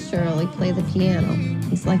Dr. Shirley play the piano.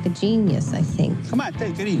 He's like a genius, I think. Come on,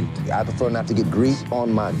 take it easy. I prefer not to get grease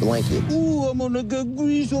on my blanket. Ooh, I'm gonna get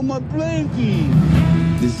grease on my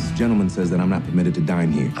blanket. This gentleman says that I'm not permitted to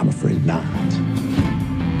dine here. I'm afraid not.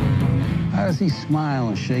 How does he smile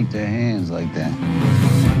and shake their hands like that?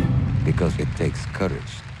 Because it takes courage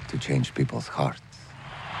to change people's hearts.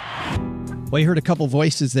 Well, you heard a couple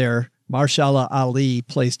voices there. Mahershala Ali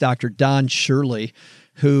plays Dr. Don Shirley,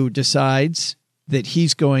 who decides that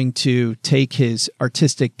he's going to take his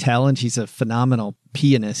artistic talent. He's a phenomenal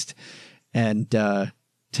pianist, and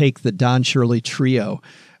take the Don Shirley trio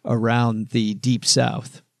around the Deep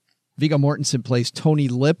South. Viggo Mortensen plays Tony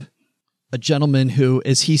Lip, a gentleman who,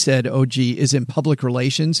 as he said, OG, is in public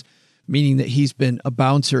relations, meaning that he's been a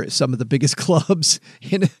bouncer at some of the biggest clubs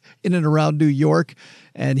in and around New York,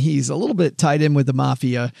 and he's a little bit tied in with the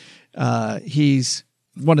mafia. He's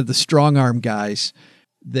one of the strong-arm guys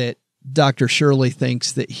that Dr. Shirley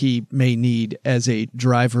thinks that he may need as a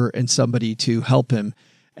driver and somebody to help him,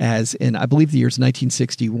 as in, I believe the year's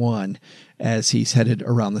 1961, as he's headed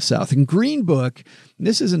around the South. And Green Book,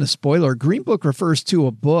 this isn't a spoiler, Green Book refers to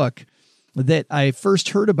a book that I first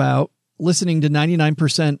heard about listening to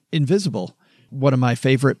 99% Invisible, one of my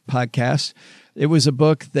favorite podcasts. It was a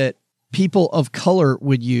book that people of color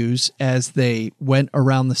would use as they went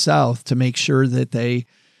around the South to make sure that they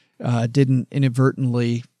didn't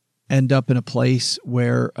inadvertently end up in a place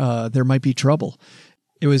where there might be trouble.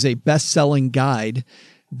 It was a best-selling guide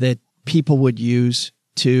that people would use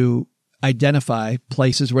to identify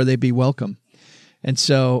places where they'd be welcome. And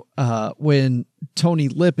so when Tony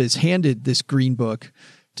Lip is handed this Green Book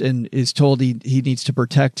and is told he needs to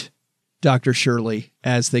protect Dr. Shirley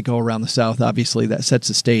as they go around the South, obviously that sets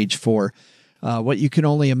the stage for what you can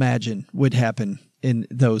only imagine would happen in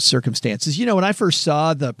those circumstances. You know, when I first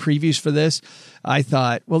saw the previews for this, I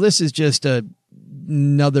thought, well, this is just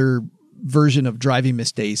another version of Driving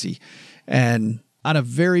Miss Daisy. And on a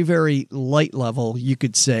very, very light level, you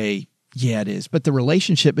could say, yeah, it is. But the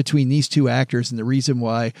relationship between these two actors, and the reason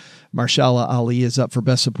why Mahershala Ali is up for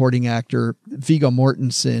Best Supporting Actor, Viggo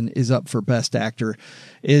Mortensen is up for Best Actor,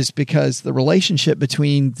 is because the relationship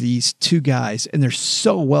between these two guys, and they're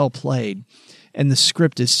so well played, and the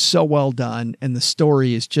script is so well done, and the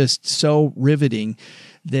story is just so riveting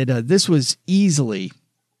that this was easily,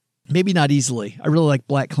 maybe not easily, I really like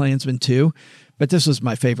Black Klansman too, but this was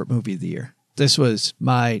my favorite movie of the year. This was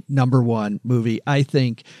my number one movie.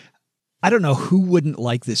 I don't know who wouldn't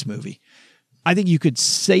like this movie. I think you could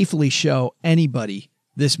safely show anybody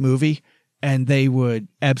this movie and they would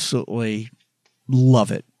absolutely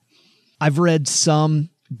love it. I've read some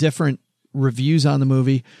different reviews on the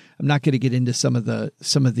movie. I'm not going to get into some of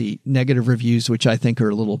the negative reviews, which I think are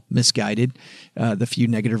a little misguided, the few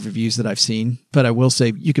negative reviews that I've seen, but I will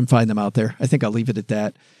say you can find them out there. I think I'll leave it at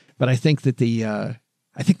that. But I think that the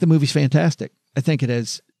movie's fantastic. I think it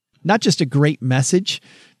has not just a great message,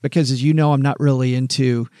 because as you know, I'm not really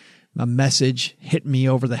into a message hit me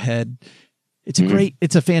over the head.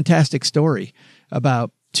 It's a fantastic story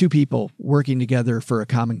about two people working together for a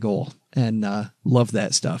common goal, and love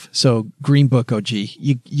that stuff. So Green Book, OG,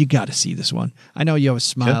 you got to see this one. I know you always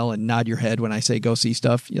smile and nod your head when I say go see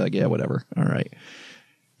stuff. You're like, yeah, whatever. All right.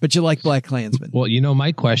 But you like Black Klansman. Well, you know,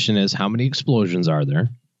 my question is, how many explosions are there?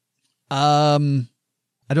 I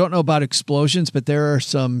don't know about explosions, but there are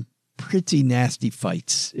some pretty nasty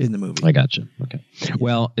fights in the movie. I gotcha. Okay.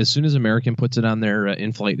 Well, as soon as American puts it on their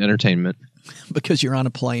in-flight entertainment, because you're on a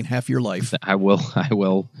plane half your life, I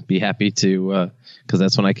will be happy to, because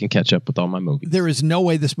that's when I can catch up with all my movies. There is no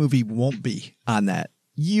way this movie won't be on that.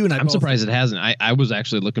 You and I. I'm surprised it hasn't. I was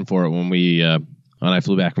actually looking for it when I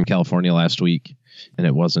flew back from California last week, and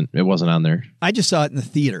it wasn't on there. I just saw it in the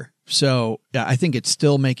theater, so yeah, I think it's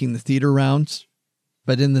still making the theater rounds,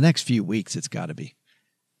 but in the next few weeks, it's got to be.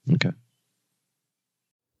 Okay.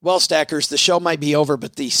 Well, Stackers, the show might be over,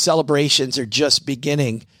 but the celebrations are just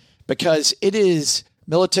beginning, because it is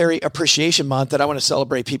Military Appreciation Month, and I want to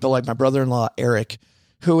celebrate people like my brother-in-law, Eric,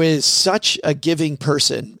 who is such a giving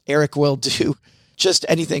person. Eric will do just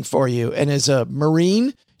anything for you. And as a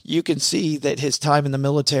Marine, you can see that his time in the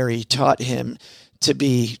military taught him to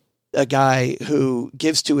be a guy who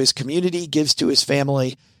gives to his community, gives to his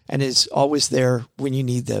family, and is always there when you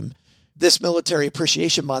need them. This Military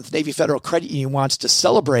Appreciation Month, Navy Federal Credit Union wants to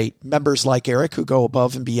celebrate members like Eric who go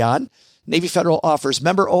above and beyond. Navy Federal offers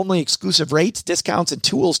member-only exclusive rates, discounts, and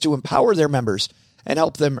tools to empower their members and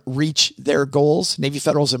help them reach their goals. Navy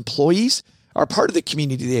Federal's employees are part of the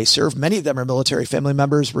community they serve. Many of them are military family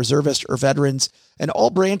members, reservists, or veterans, and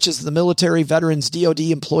all branches of the military, veterans, DOD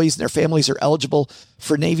employees, and their families are eligible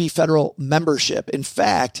for Navy Federal membership. In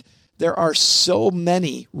fact, there are so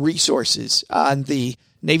many resources on the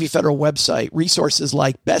Navy Federal website, resources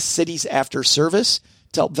like Best Cities After Service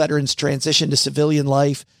to help veterans transition to civilian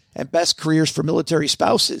life, and Best Careers for Military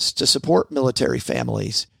Spouses to support military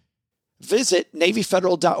families. Visit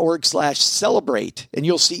NavyFederal.org/celebrate, and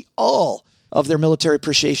you'll see all of their Military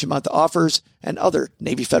Appreciation Month offers and other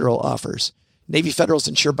Navy Federal offers. Navy Federal is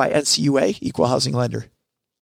insured by NCUA, Equal Housing Lender.